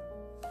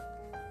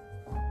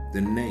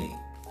 The name.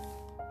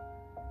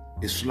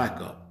 It's like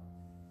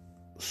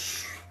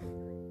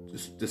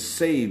just the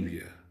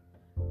Savior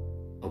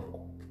of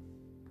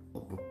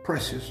a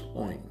precious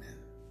ointment.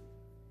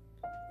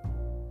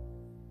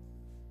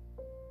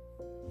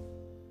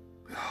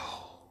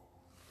 Oh,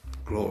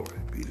 glory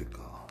be to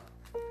God.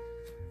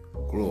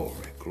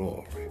 Glory,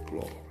 glory,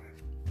 glory.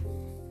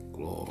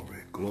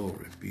 Glory,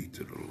 glory be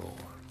to the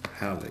Lord.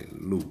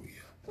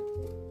 Hallelujah.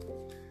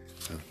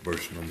 That's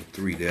verse number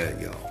 3 there,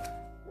 y'all.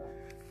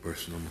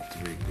 Verse number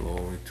 3,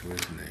 glory to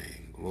his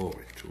name.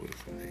 Glory to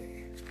his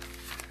name.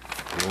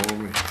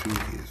 Glory to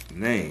his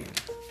name.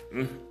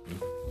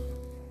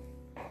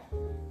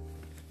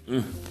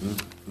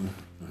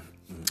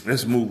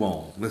 Let's move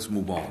on. Let's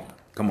move on.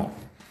 Come on.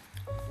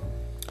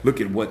 Look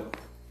at what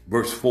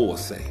verse 4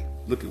 say.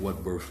 Look at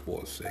what verse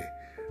 4 say.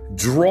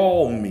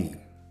 Draw me.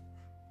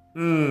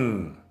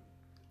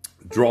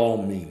 Draw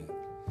me.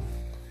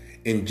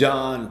 In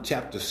John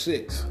chapter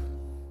 6,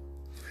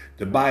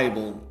 the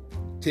Bible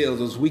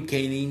tells us we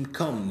can't even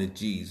come to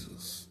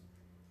Jesus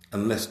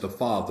unless the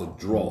Father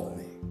draw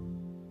me.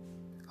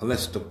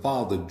 Unless the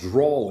Father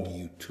draw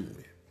you to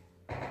him.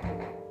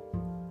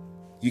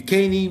 You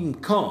can't even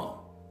come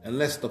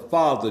unless the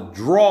Father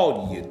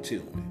draw you to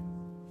him.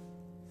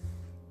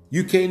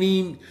 You can't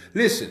even,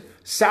 listen,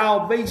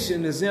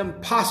 salvation is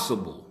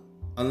impossible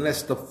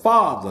unless the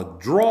Father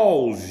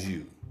draws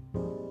you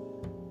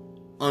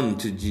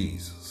unto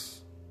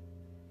Jesus.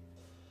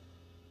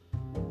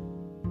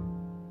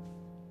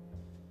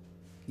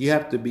 You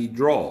have to be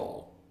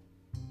drawn.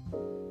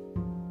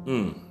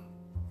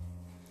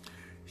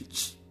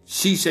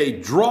 She say,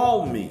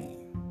 draw me.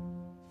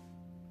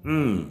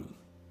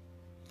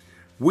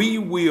 We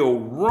will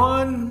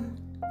run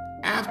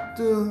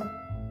after.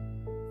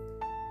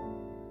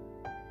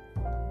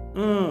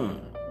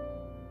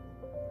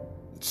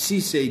 She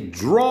say,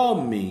 draw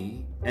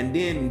me, and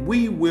then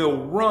we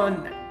will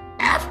run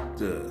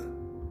after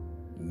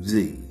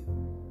thee.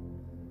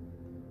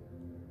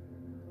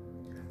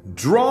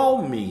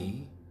 Draw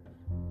me,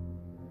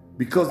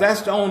 because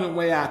that's the only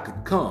way I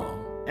could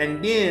come.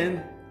 And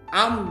then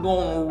I'm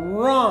going to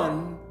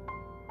run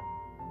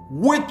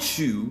with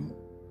you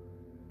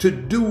to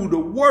do the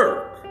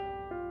work.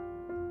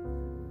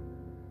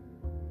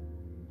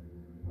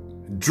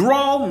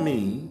 Draw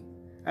me.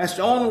 That's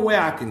the only way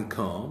I can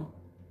come.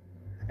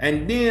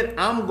 And then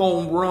I'm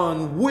going to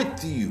run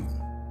with you.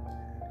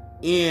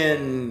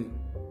 In,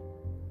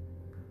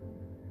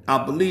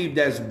 I believe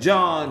that's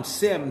John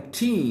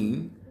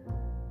 17.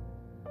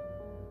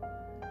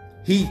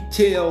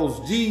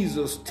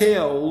 Jesus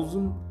tells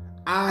him,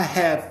 I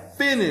have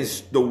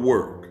finished the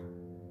work.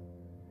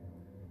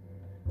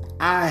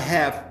 I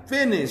have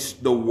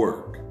finished the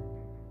work.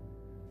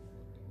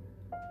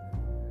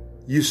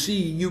 You see,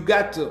 you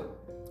got to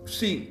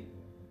see,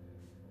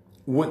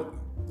 when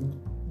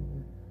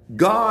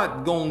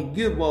God gonna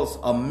give us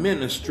a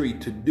ministry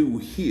to do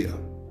here.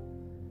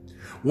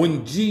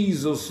 When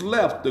Jesus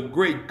left the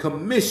Great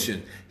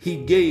Commission, he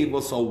gave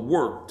us a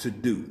work to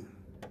do.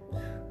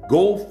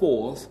 Go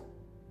forth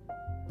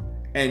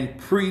and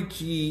preach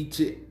ye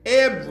to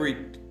every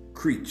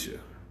creature,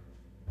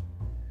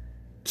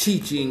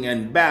 teaching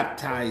and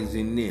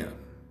baptizing them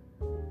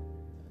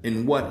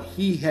in what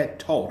he had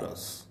taught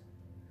us.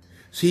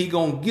 So he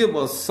gonna give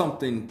us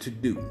something to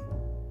do.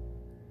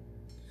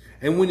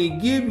 And when he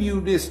give you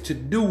this to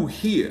do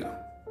here,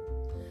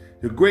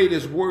 the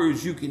greatest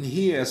words you can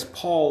hear is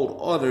Paul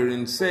uttered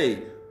and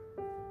say,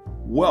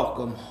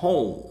 welcome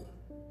home,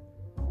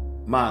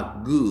 my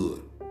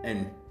good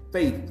and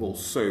faithful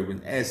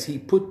servant. As he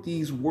put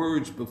these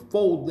words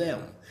before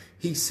them,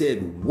 he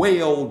said,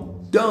 well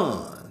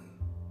done.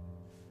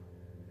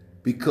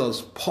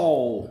 Because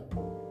Paul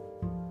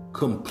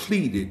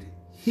completed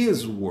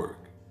his work.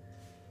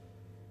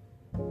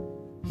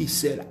 He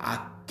said,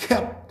 I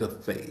kept the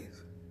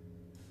faith.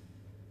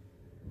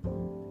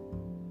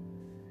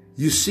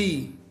 You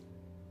see,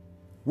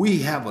 we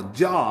have a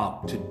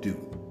job to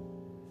do.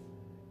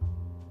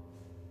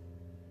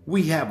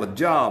 We have a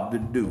job to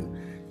do.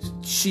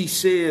 She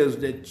says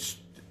that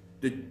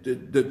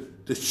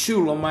the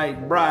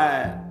Shulamite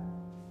bride,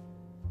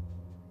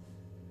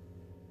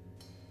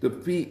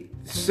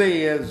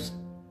 says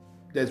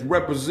that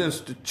represents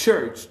the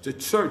church. The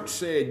church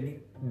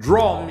said,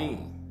 draw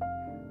me.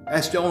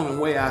 That's the only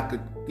way I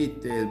could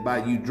get there, is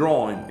by you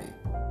drawing me.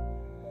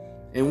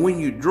 And when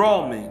you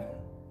draw me,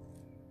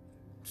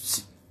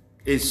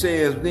 it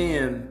says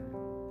then,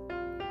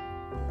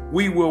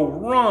 we will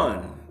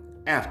run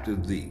after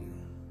thee.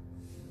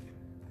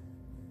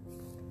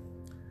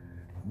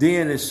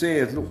 Then it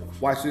says,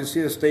 look, watch this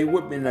here, stay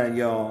with me now,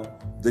 y'all.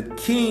 The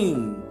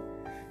king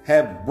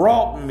have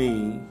brought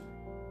me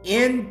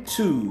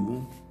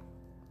into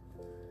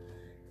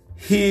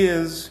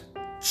his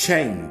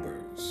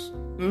chambers.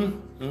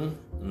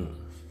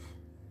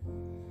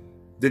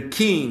 The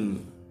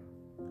king,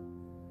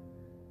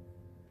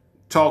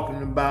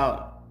 talking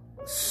about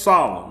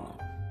Solomon,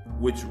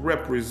 which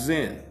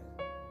represents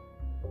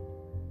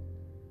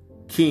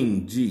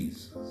King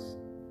Jesus.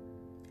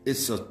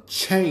 It's a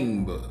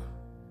chamber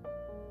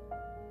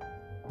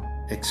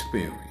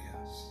experience.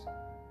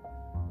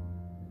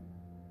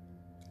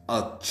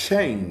 A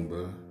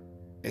chamber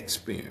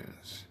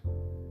experience.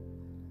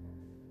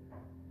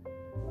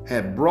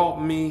 Had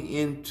brought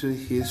me into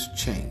his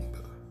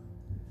chamber.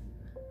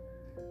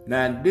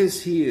 Now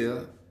this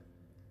here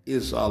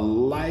is a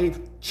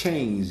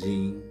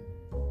life-changing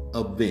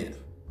event.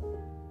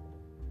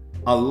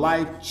 A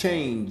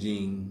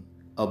life-changing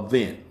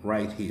event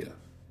right here.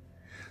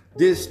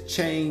 This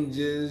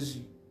changes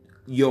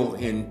your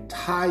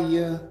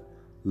entire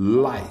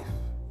life.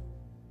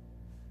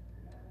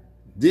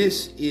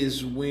 This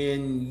is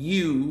when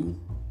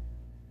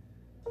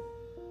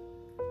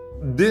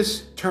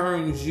this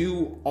turns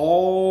you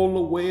all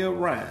the way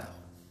around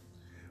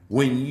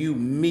when you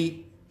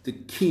meet the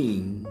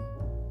King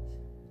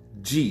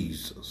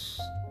Jesus,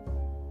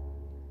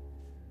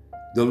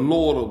 the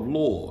Lord of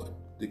Lords,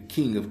 the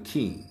King of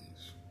Kings.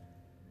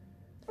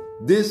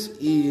 This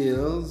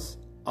is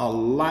a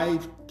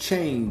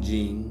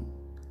life-changing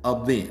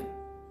event.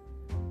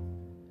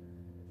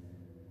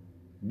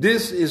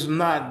 This is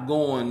not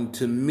going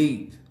to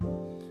meet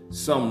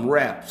some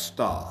rap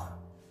star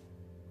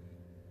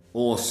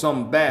or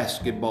some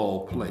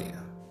basketball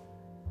player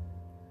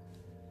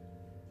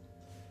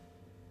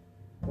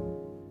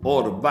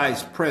or the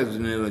Vice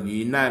President of the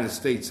United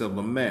States of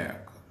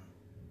America.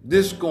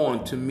 This is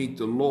going to meet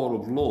the Lord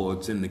of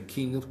Lords and the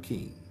King of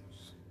Kings.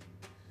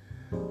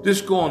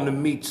 This is going to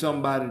meet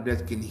somebody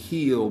that can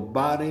heal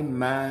body,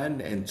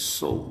 mind, and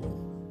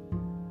soul.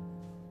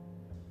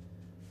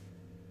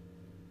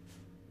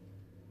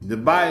 The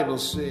Bible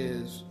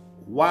says,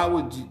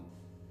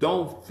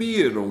 don't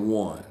fear the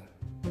one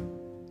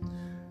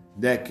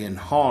that can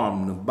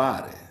harm the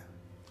body.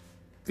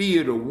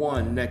 Fear the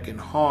one that can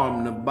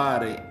harm the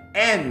body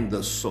and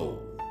the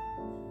soul.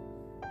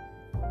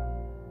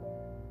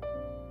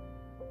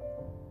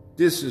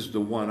 This is the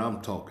one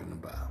I'm talking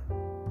about.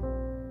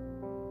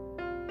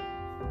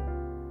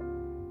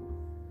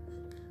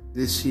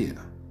 This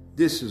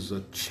is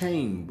a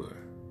chamber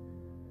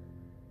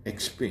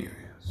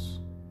experience.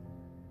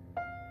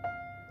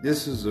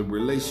 This is a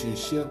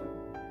relationship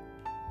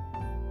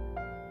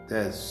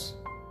that's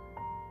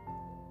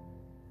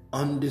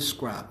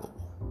undescribable.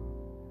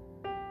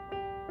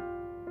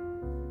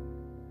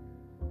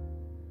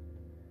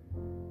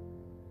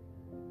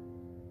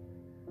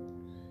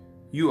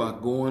 You are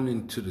going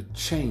into the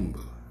chamber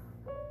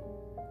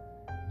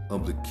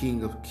of the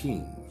King of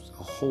Kings,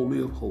 the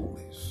Holy of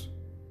Holies.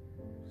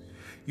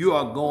 You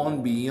are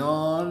going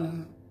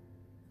beyond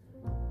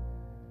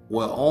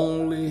where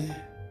only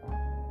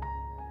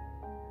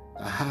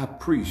the high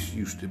priest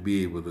used to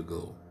be able to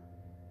go.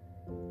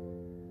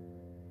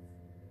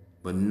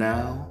 But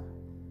now,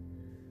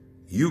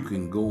 you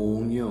can go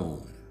on your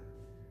own.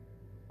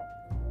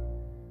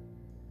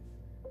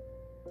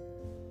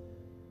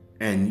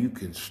 And you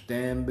can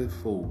stand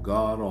before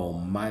God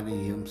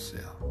Almighty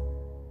Himself.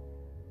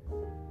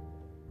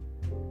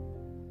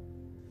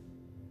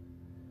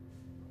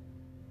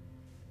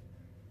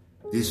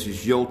 This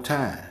is your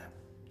time.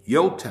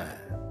 Your time.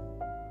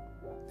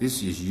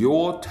 This is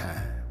your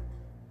time.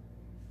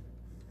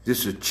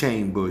 This is a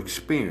chamber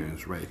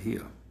experience right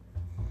here.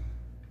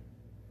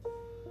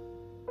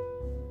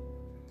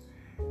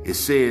 It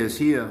says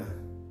here,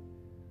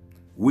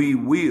 we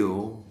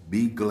will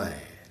be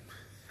glad.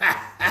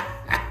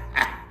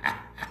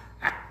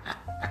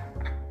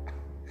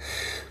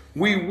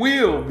 We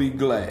will be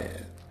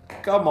glad.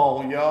 Come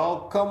on,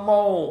 y'all. Come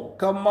on.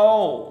 Come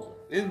on.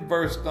 This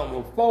verse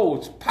number 4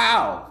 is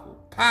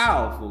powerful.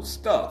 powerful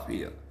stuff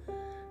here.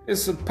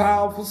 It's some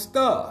powerful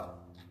stuff.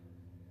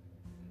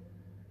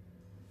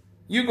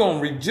 You're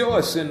going to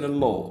rejoice in the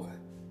Lord.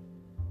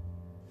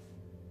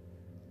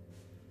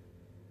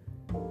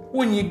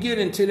 When you get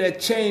into that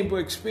chamber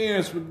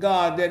experience with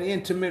God, that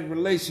intimate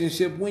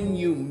relationship, when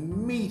you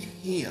meet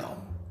Him,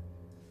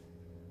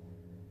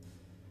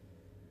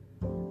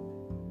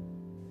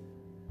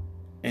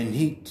 and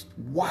He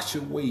wash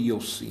away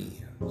your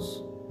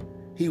sins.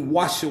 He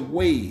wash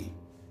away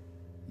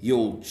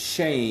your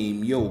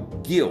shame, your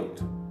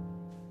guilt.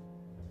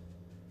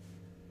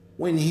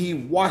 When He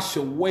wash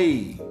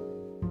away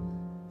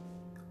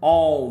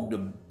all the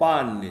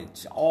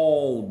bondage,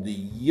 all the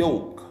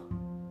yoke.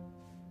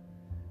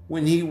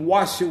 When He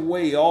wash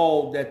away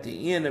all that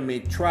the enemy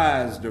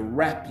tries to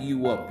wrap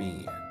you up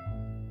in.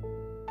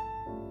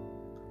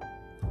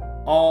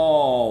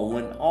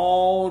 When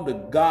all the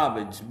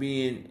garbage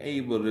being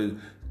able to,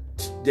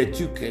 that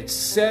you can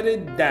set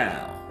it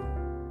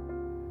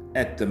down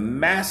at the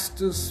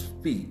Master's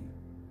feet.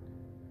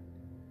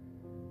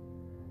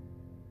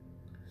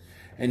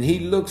 And He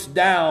looks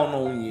down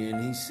on you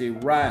and He say,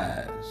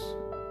 rise,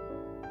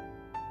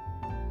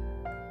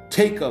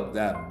 take up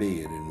thy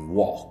bed and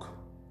walk.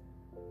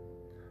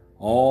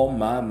 Oh,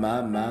 my.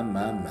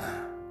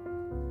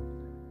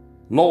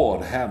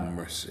 Lord, have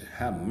mercy,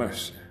 have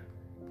mercy.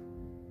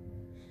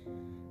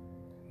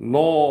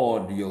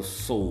 Lord, your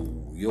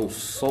soul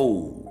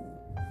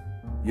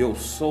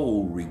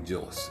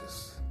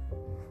rejoices.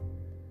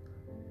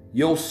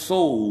 Your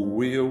soul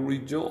will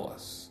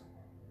rejoice.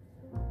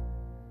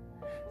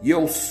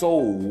 Your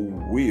soul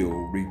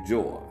will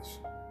rejoice.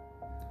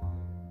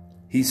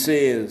 He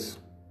says,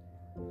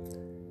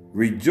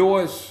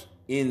 rejoice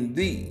in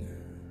thee.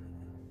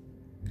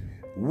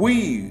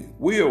 We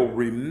will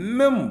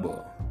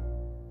remember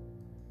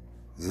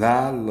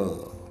thy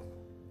love.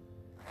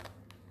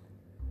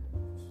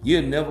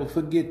 You'll never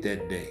forget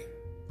that day.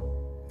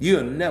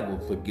 You'll never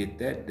forget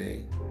that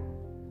day.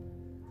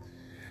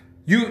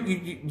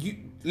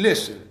 You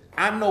listen,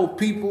 I know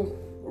people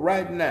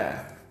right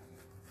now.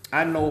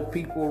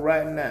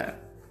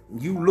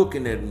 You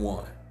looking at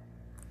one.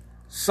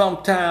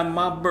 Sometime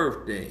my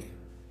birthday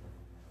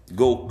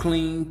go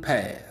clean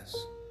past.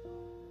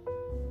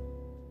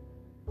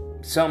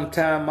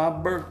 Sometime my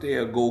birthday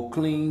will go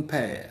clean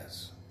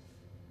past.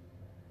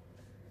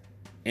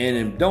 And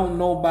if don't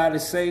nobody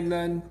say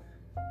nothing,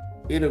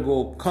 it'll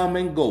go come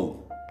and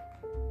go.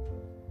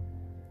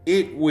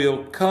 It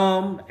will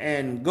come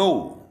and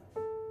go.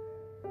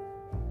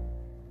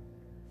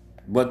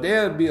 But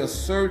there'll be a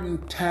certain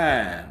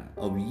time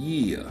of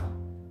year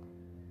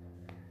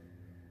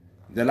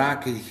that I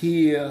could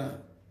hear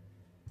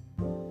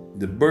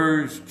the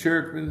birds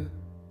chirping.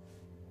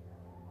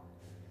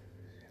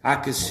 I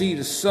could see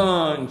the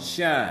sun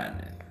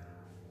shining.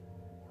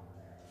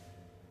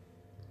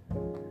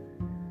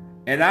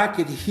 And I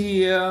could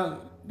hear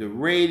the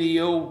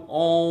radio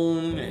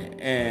on,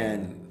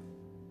 and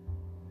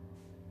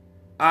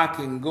I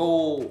can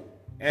go,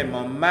 and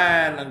my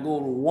mind I go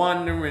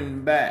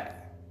wandering back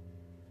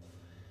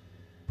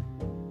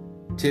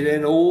to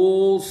that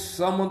old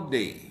summer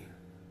day.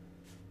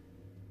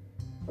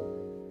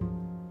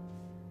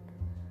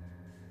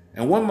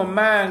 And when my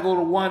mind go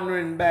to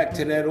wandering back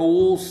to that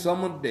old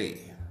summer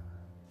day,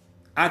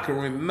 I can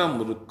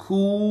remember the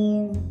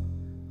cool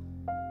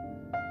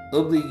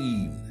of the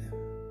evening.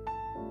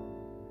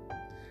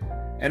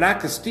 And I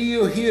can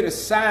still hear the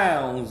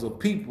sounds of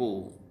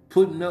people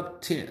putting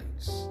up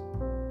tents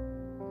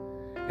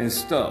and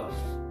stuff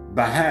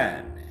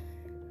behind me.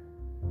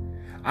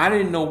 I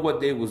didn't know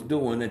what they was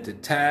doing at the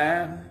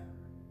time,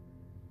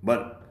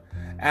 but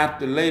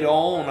after later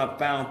on I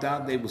found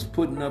out they was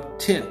putting up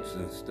tents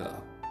and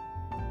stuff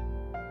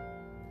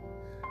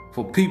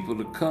for people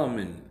to come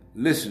and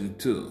listen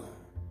to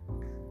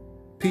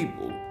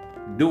people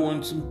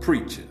doing some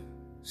preaching.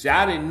 See,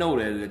 I didn't know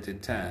that at the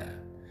time.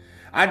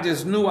 I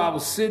just knew I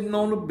was sitting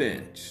on the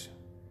bench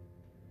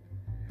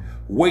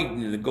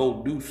waiting to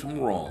go do some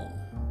wrong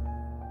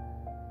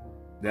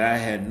that I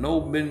had no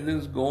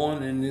business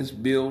going in this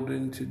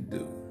building to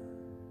do.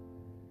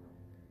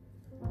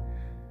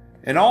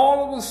 And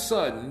all of a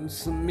sudden,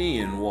 some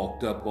men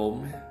walked up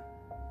on me.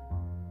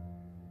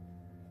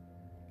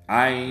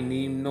 I ain't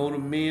even know the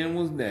men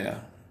was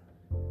there.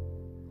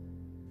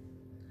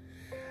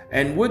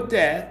 And with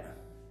that,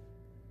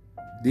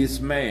 this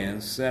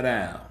man sat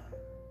down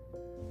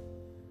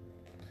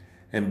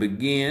and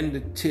began to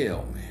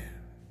tell me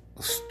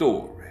a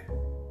story.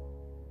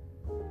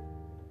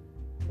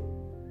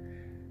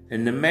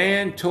 And the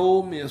man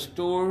told me a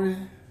story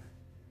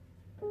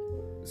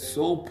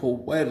so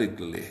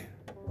poetically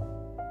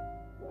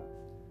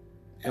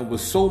and with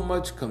so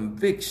much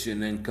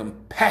conviction and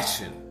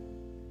compassion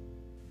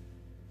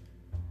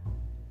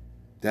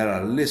that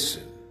I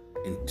listened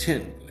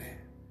intently.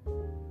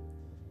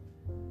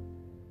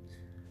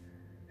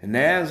 And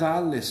as I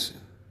listened,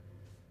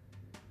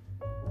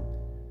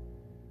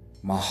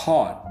 my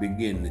heart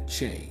began to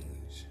change.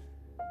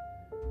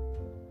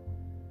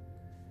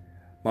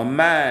 My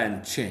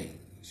mind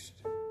changed.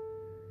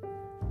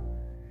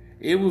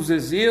 It was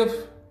as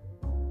if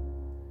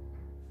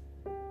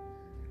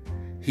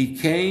he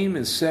came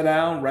and sat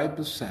down right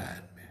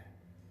beside me.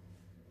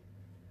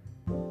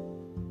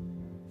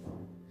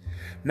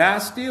 Now, I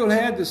still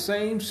had the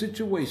same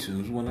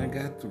situations when I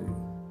got through.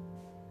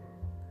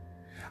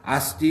 I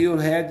still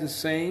had the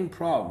same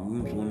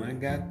problems when I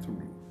got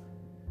through.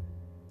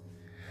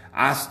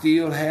 I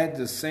still had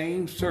the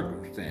same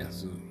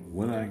circumstances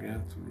when I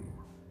got through.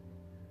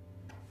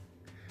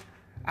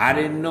 I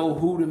didn't know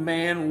who the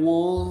man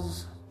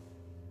was.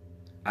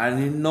 I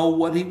didn't know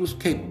what he was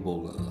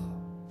capable of.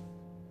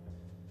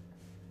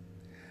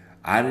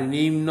 I didn't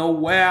even know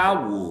where I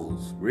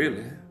was,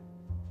 really.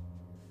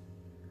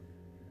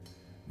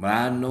 But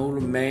I know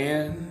the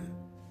man,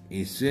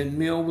 he sent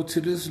me over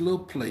to this little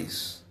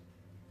place.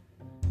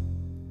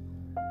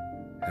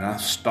 And I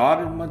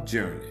started my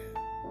journey.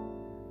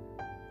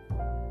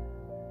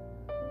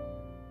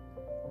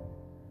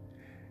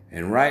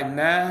 And right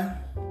now,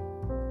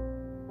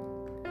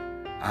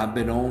 I've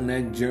been on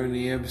that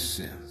journey ever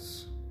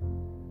since.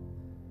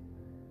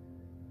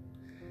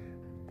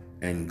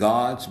 And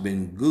God's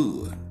been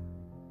good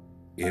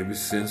ever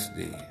since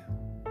then.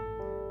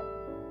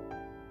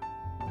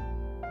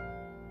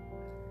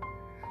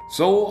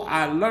 So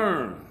I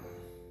learned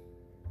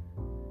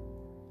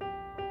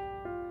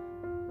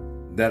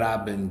that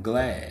I've been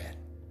glad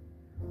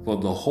for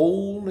the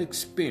whole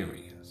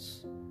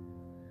experience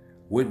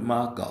with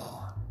my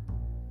God.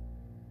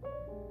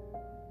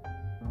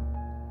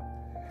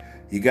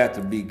 You got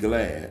to be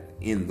glad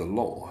in the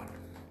Lord.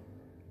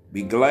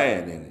 Be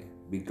glad in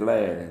it. Be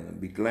glad in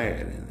it. Be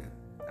glad in it.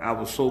 I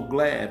was so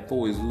glad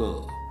for his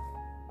love.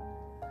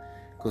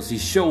 Because he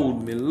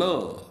showed me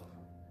love,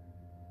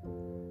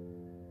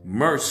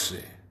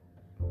 mercy,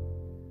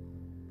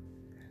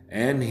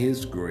 and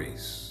his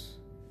grace.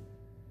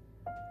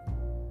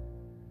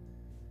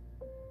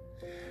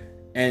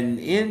 And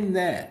in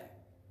that,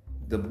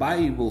 the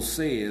Bible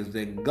says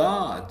that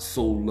God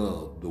so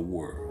loved the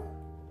world.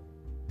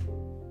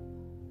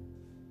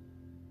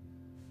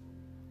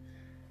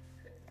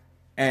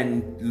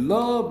 And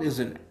love is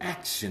an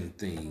action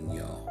thing,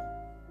 y'all.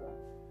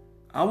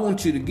 I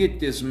want you to get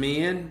this,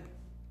 men.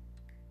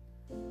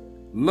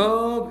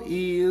 Love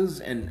is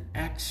an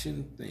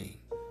action thing.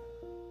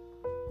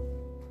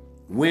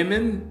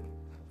 Women,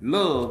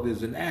 love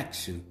is an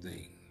action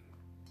thing.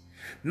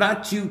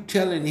 Not you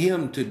telling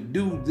him to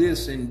do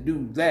this and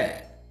do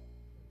that.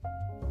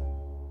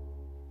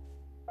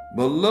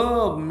 But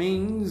love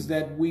means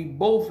that we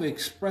both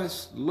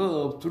express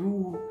love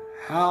through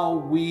how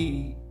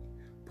we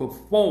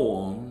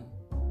perform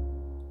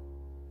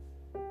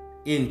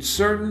in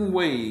certain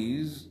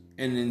ways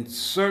and in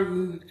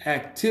certain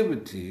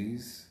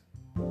activities,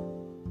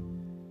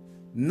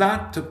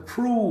 not to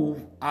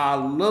prove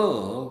our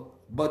love,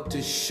 but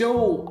to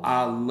show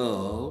our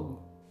love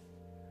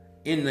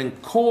in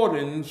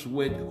accordance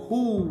with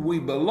who we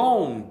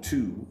belong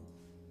to,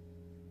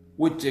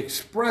 which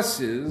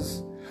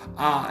expresses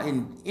our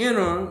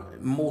inner,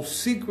 most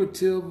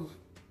secretive,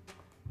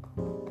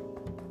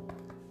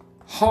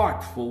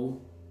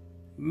 heartful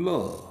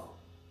love.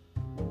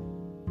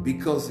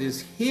 Because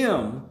it's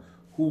him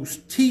who's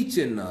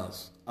teaching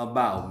us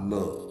about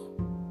love.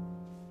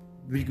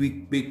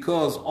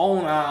 Because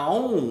on our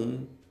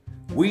own,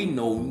 we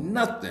know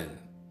nothing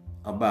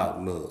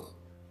about love.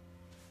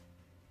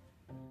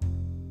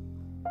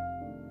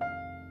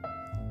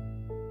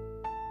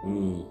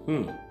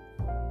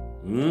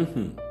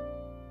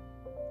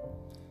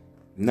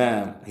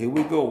 Now, here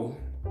we go.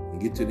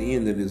 Get to the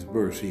end of this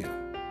verse here.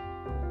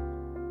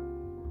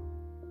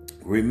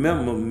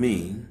 Remember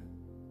me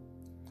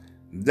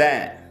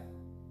that.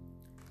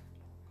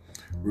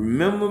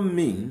 Remember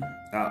me.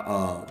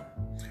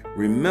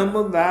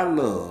 Remember thy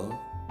love.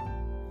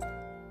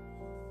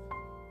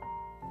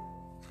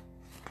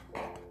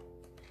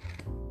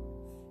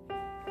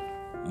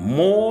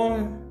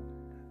 More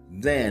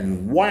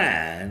than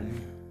wine.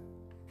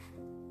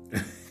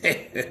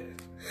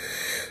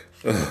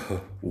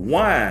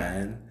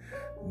 Wine,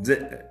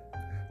 the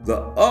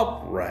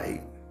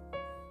upright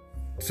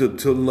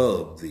to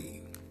love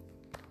thee.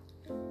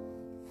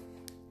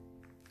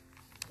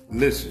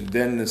 Listen,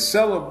 then the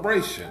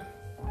celebration,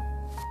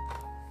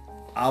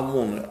 I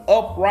want to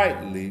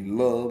uprightly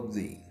love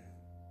thee.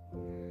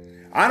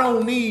 I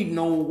don't need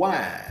no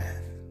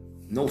wine,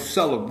 no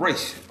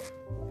celebration.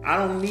 I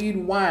don't need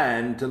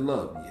wine to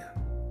love you.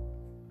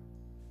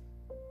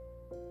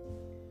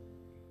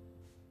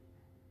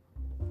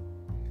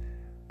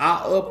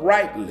 I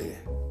uprightly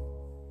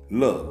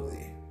love thee.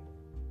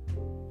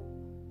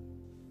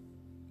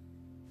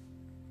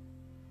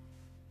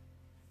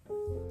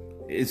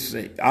 It's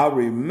I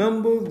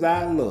remember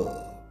thy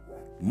love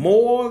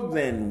more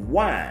than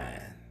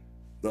wine,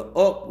 the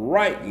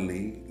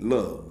uprightly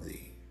love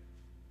thee.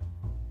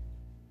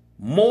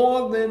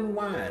 More than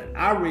wine,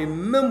 I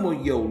remember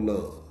your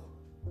love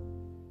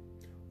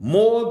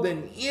more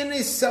than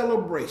any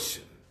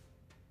celebration.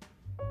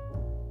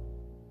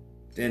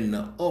 Than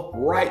the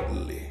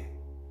uprightly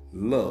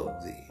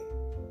love thee.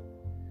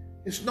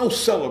 It's no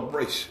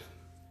celebration.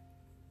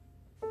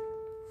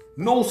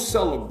 No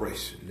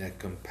celebration that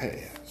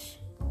compares.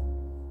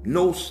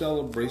 No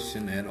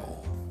celebration at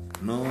all.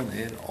 None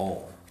at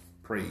all.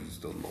 Praise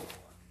the Lord.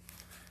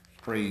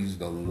 Praise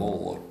the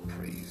Lord.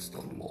 Praise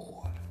the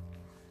Lord.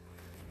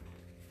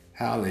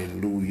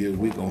 Hallelujah.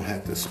 We're going to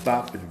have to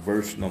stop at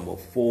verse number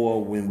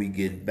 4. When we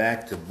get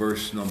back to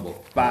verse number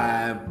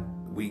 5,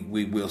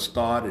 we will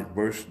start at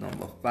verse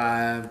number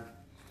 5.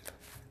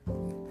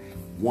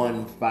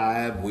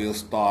 1:5, we'll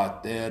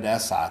start there.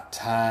 That's our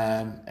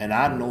time. And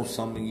I know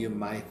some of you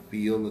might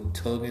feel a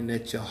tugging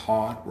at your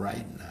heart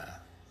right now.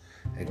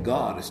 And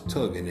God is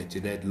tugging at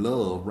you, that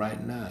love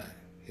right now.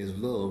 His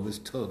love is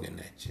tugging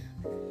at you.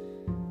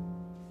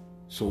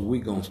 So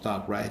we're going to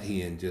stop right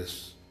here and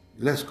just,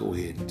 let's go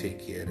ahead and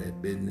take care of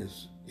that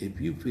business. If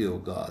you feel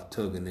God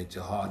tugging at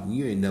your heart and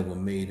you ain't never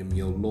made him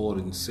your Lord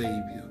and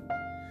Savior,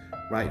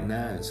 right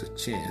now is a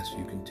chance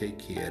you can take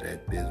care of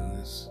that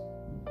business.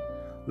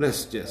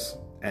 Let's just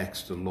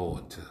ask the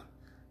Lord to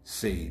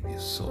save your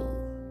soul.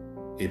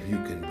 If you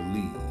can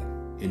believe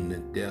in the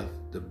death,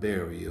 the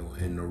burial,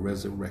 and the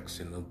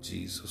resurrection of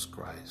Jesus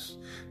Christ.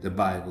 The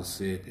Bible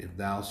said, if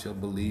thou shalt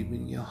believe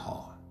in your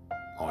heart,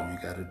 all you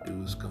got to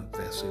do is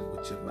confess it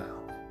with your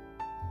mouth.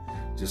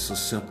 Just a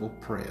simple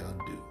prayer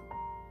do.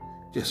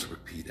 Just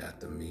repeat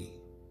after me.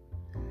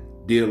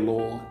 Dear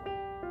Lord,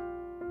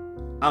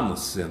 I'm a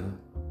sinner.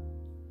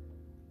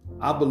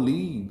 I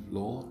believe,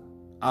 Lord.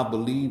 I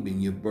believe in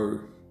your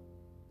birth,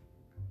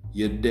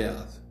 your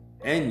death,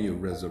 and your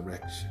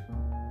resurrection.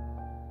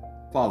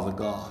 Father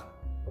God,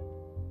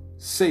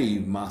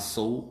 save my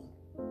soul.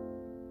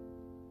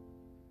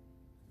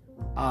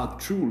 I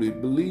truly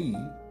believe.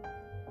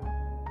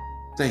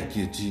 Thank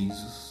you,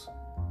 Jesus,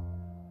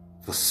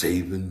 for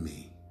saving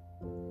me.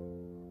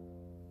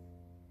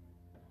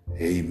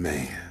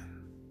 Amen.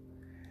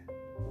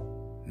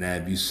 Now,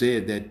 if you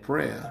said that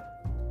prayer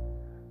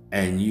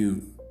and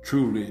you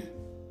truly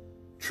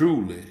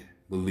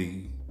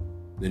believe,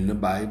 then the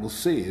Bible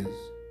says,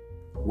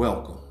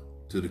 welcome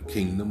to the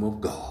kingdom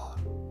of God.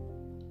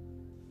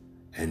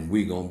 And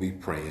we're going to be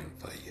praying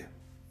for you.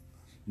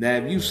 Now,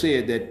 if you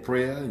said that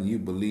prayer and you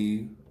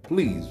believe,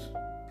 please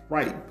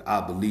write,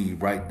 I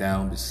believe, right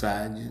down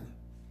beside you,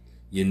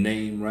 your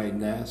name right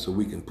now, so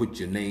we can put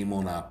your name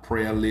on our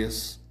prayer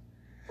list.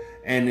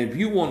 And if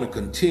you want to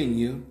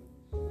continue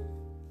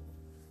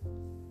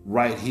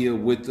right here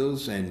with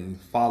us and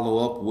follow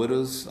up with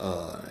us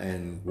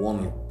and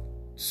want to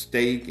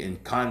stay in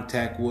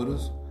contact with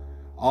us,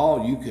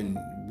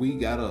 we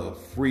got a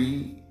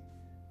free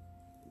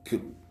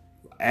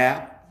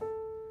app,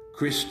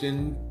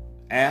 Christian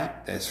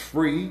app that's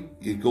free.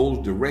 It goes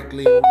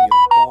directly on your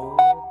phone.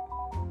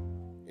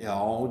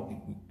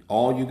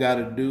 All you got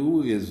to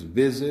do is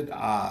visit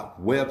our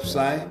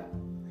website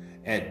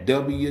at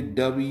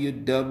www.ark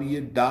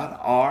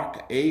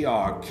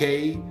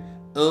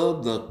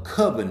of the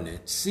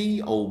Covenant,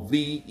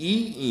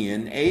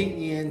 COVENANT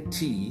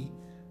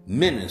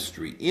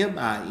Ministry,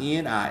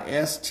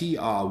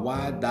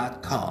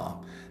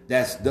 MINISTRY.com.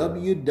 That's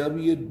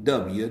www.ark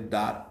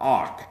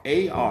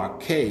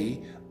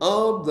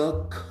of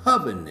the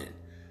Covenant,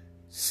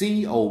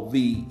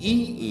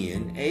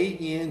 COVENANT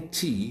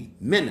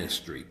Ministry,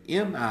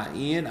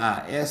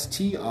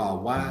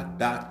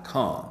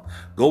 MINISTRY.com.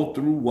 Go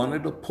through one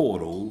of the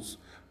portals,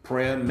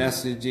 prayer,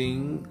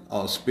 messaging,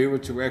 or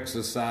spiritual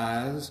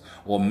exercise,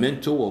 or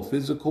mental or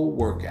physical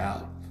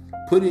workout.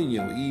 Put in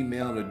your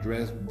email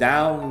address,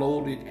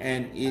 download it,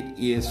 and it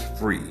is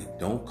free.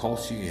 Don't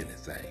cost you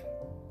anything.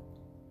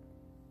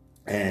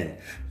 And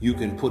you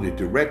can put it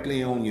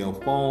directly on your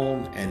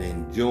phone and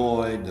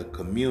enjoy the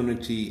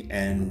community.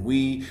 And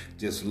we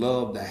just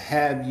love to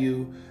have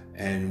you.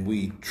 And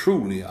we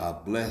truly are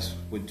blessed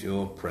with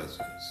your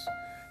presence.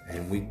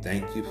 And we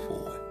thank you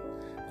for it.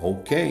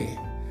 Okay.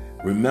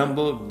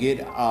 Remember,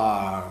 get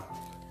our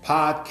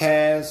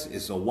podcast.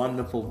 It's a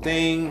wonderful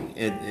thing.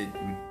 It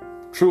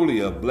truly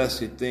a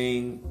blessed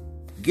thing.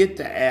 Get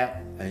the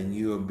app and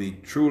you'll be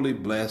truly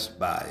blessed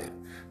by it.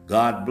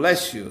 God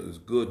bless you. It's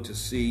good to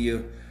see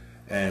you.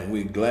 And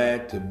we're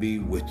glad to be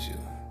with you.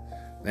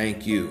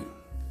 Thank you.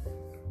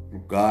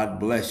 God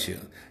bless you.